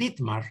Michael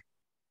Dietmar,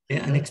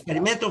 an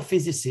experimental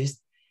physicist.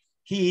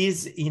 He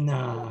is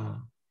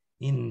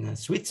in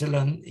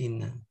Switzerland,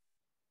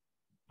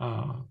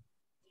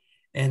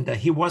 and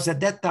he was at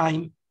that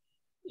time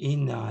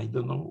in, I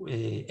don't know,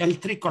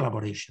 L3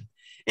 collaboration.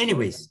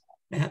 Anyways,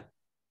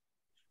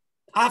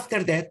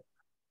 after that,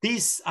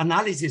 this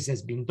analysis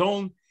has been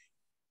done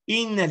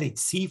in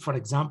LHC, for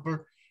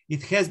example.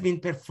 It has been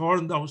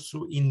performed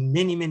also in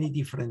many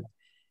different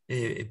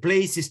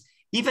places.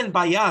 Even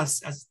by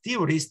us as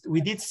theorists,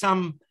 we did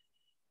some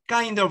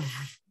kind of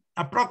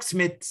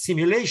approximate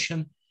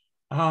simulation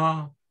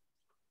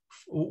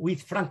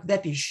with Frank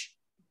Deppisch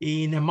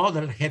in a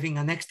model having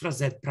an extra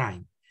Z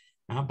prime.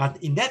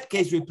 But in that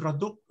case,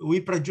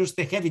 we produced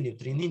the heavy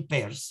neutrino in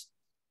pairs.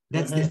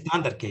 That's the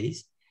standard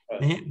case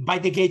by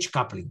the gauge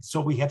coupling.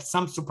 So we have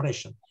some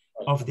suppression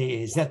of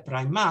the Z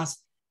prime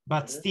mass,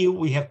 but still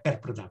we have pair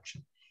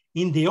production.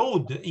 In the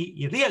old,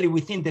 really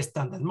within the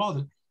standard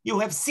model, you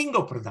have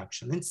single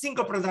production, and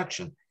single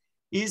production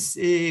is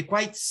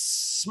quite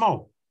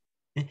small.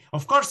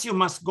 Of course, you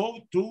must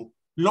go to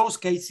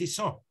low-scale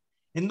seesaw,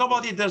 and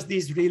nobody does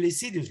this really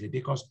seriously,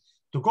 because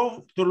to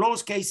go to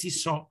low-scale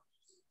seesaw,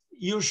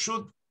 you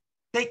should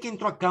take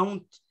into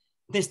account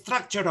the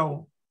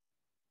structural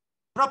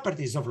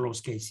properties of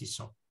low-scale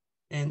seesaw,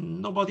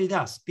 and nobody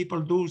does.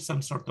 People do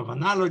some sort of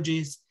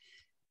analogies.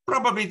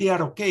 Probably they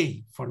are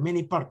okay for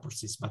many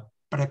purposes, but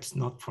perhaps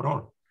not for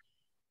all.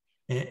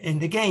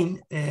 And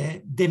again,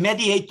 the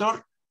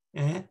mediator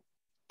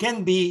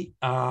can be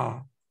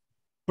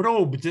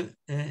probed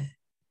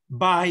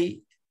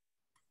by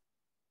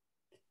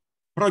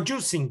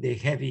producing the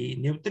heavy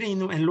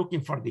neutrino and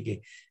looking for the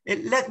gauge.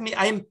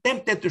 I am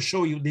tempted to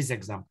show you this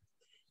example.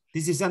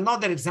 This is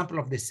another example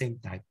of the same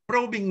type,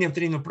 probing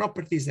neutrino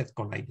properties at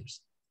colliders.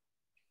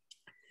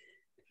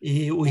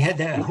 We had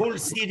a whole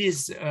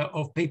series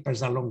of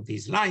papers along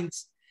these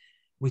lines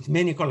with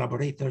many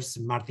collaborators,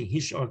 Martin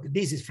Hirschberg.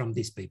 This is from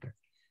this paper,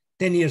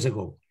 10 years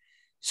ago.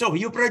 So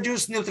you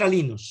produce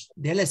neutralinos,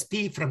 the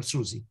LSP from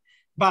SUSY,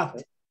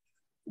 but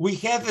we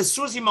have a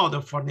SUSY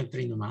model for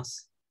neutrino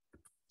mass.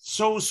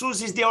 So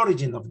SUSY is the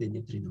origin of the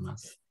neutrino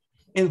mass.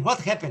 And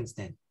what happens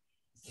then?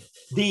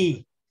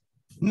 The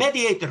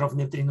mediator of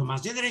neutrino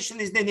mass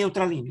generation is the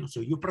neutralino. So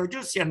you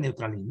produce your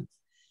neutralino,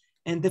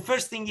 and the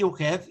first thing you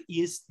have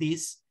is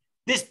this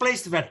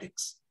displaced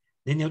vertex.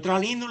 The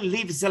neutralino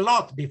lives a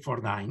lot before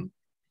dying.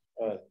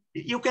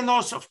 You can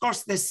also, of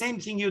course, the same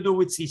thing you do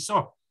with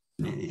seesaw.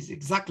 It's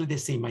exactly the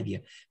same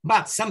idea.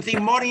 But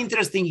something more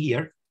interesting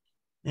here,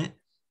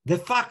 the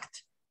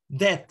fact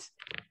that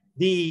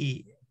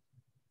the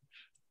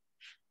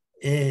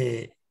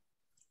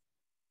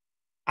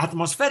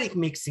atmospheric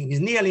mixing is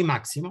nearly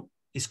maximum,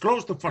 is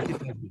close to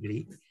 45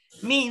 degrees,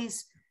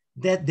 means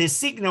that the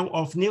signal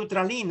of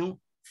neutralino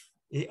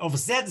of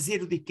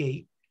Z0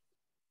 decay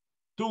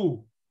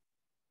to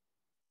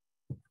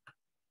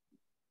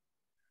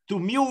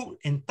mu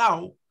and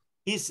tau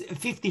is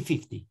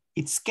 50-50.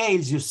 It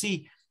scales, you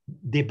see,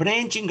 the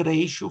branching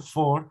ratio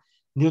for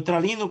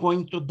neutralino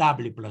going to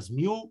W plus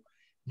mu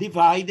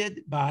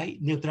divided by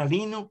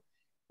neutralino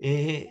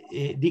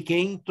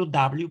decaying to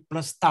W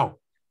plus tau.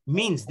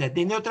 Means that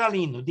the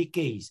neutralino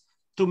decays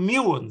to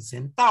muons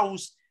and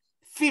taus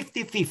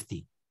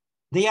 50-50.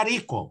 They are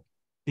equal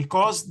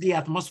because the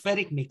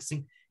atmospheric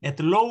mixing at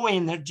low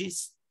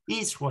energies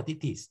is what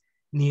it is,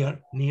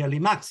 nearly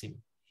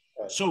maximum.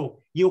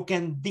 So you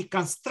can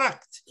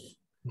deconstruct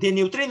the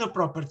neutrino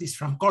properties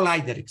from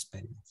collider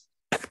experiments.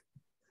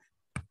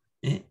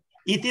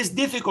 It is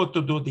difficult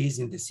to do this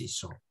in the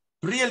seesaw,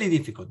 really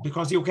difficult,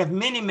 because you have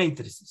many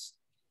matrices.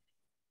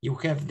 You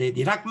have the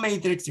Dirac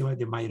matrix, you have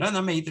the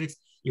Majorana matrix,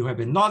 you have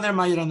another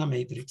Majorana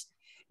matrix.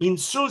 In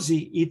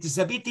SUSY, it is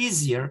a bit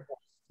easier,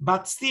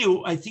 but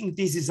still, I think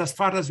this is as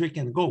far as we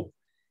can go.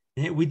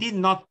 We did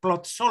not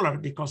plot solar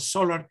because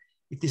solar,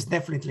 it is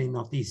definitely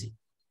not easy.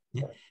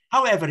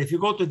 However, if you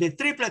go to the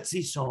triplet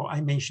seesaw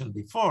I mentioned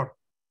before,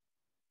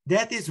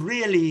 that is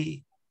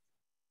really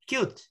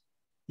cute.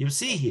 You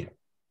see here.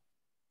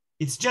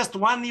 It's just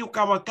one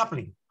Yukawa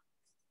coupling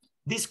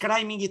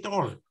describing it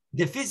all.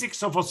 The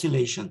physics of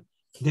oscillation,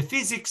 the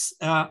physics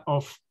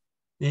of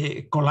the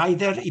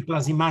collider, E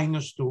plus E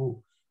minus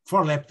to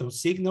 4 lepton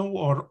signal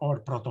or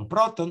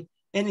proton-proton,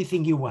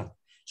 anything you want.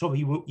 So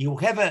you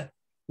have a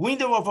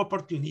window of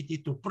opportunity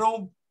to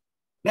probe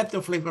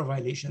lepton flavor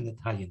violation at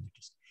high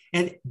energies.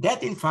 And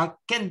that, in fact,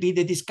 can be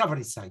the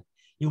discovery site.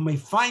 You may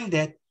find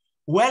that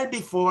well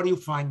before you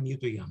find mu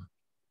to gamma.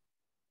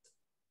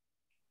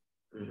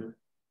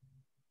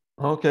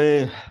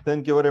 Okay,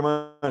 thank you very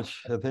much.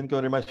 Thank you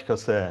very much,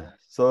 Jose.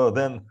 So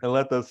then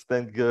let us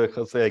thank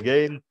Jose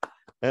again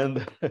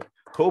and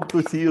hope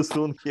to see you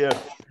soon here.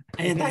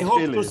 And I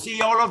hope to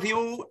see all of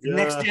you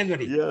next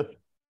January.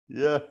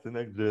 Yes,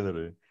 next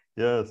January.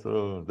 Yeah,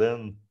 so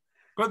then.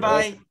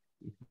 Goodbye.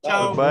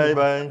 Ciao.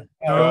 Bye-bye.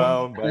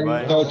 Ciao.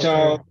 Bye-bye. Ciao,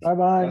 ciao.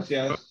 Bye-bye.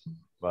 Gracias.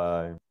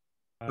 Bye.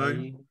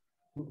 Bye.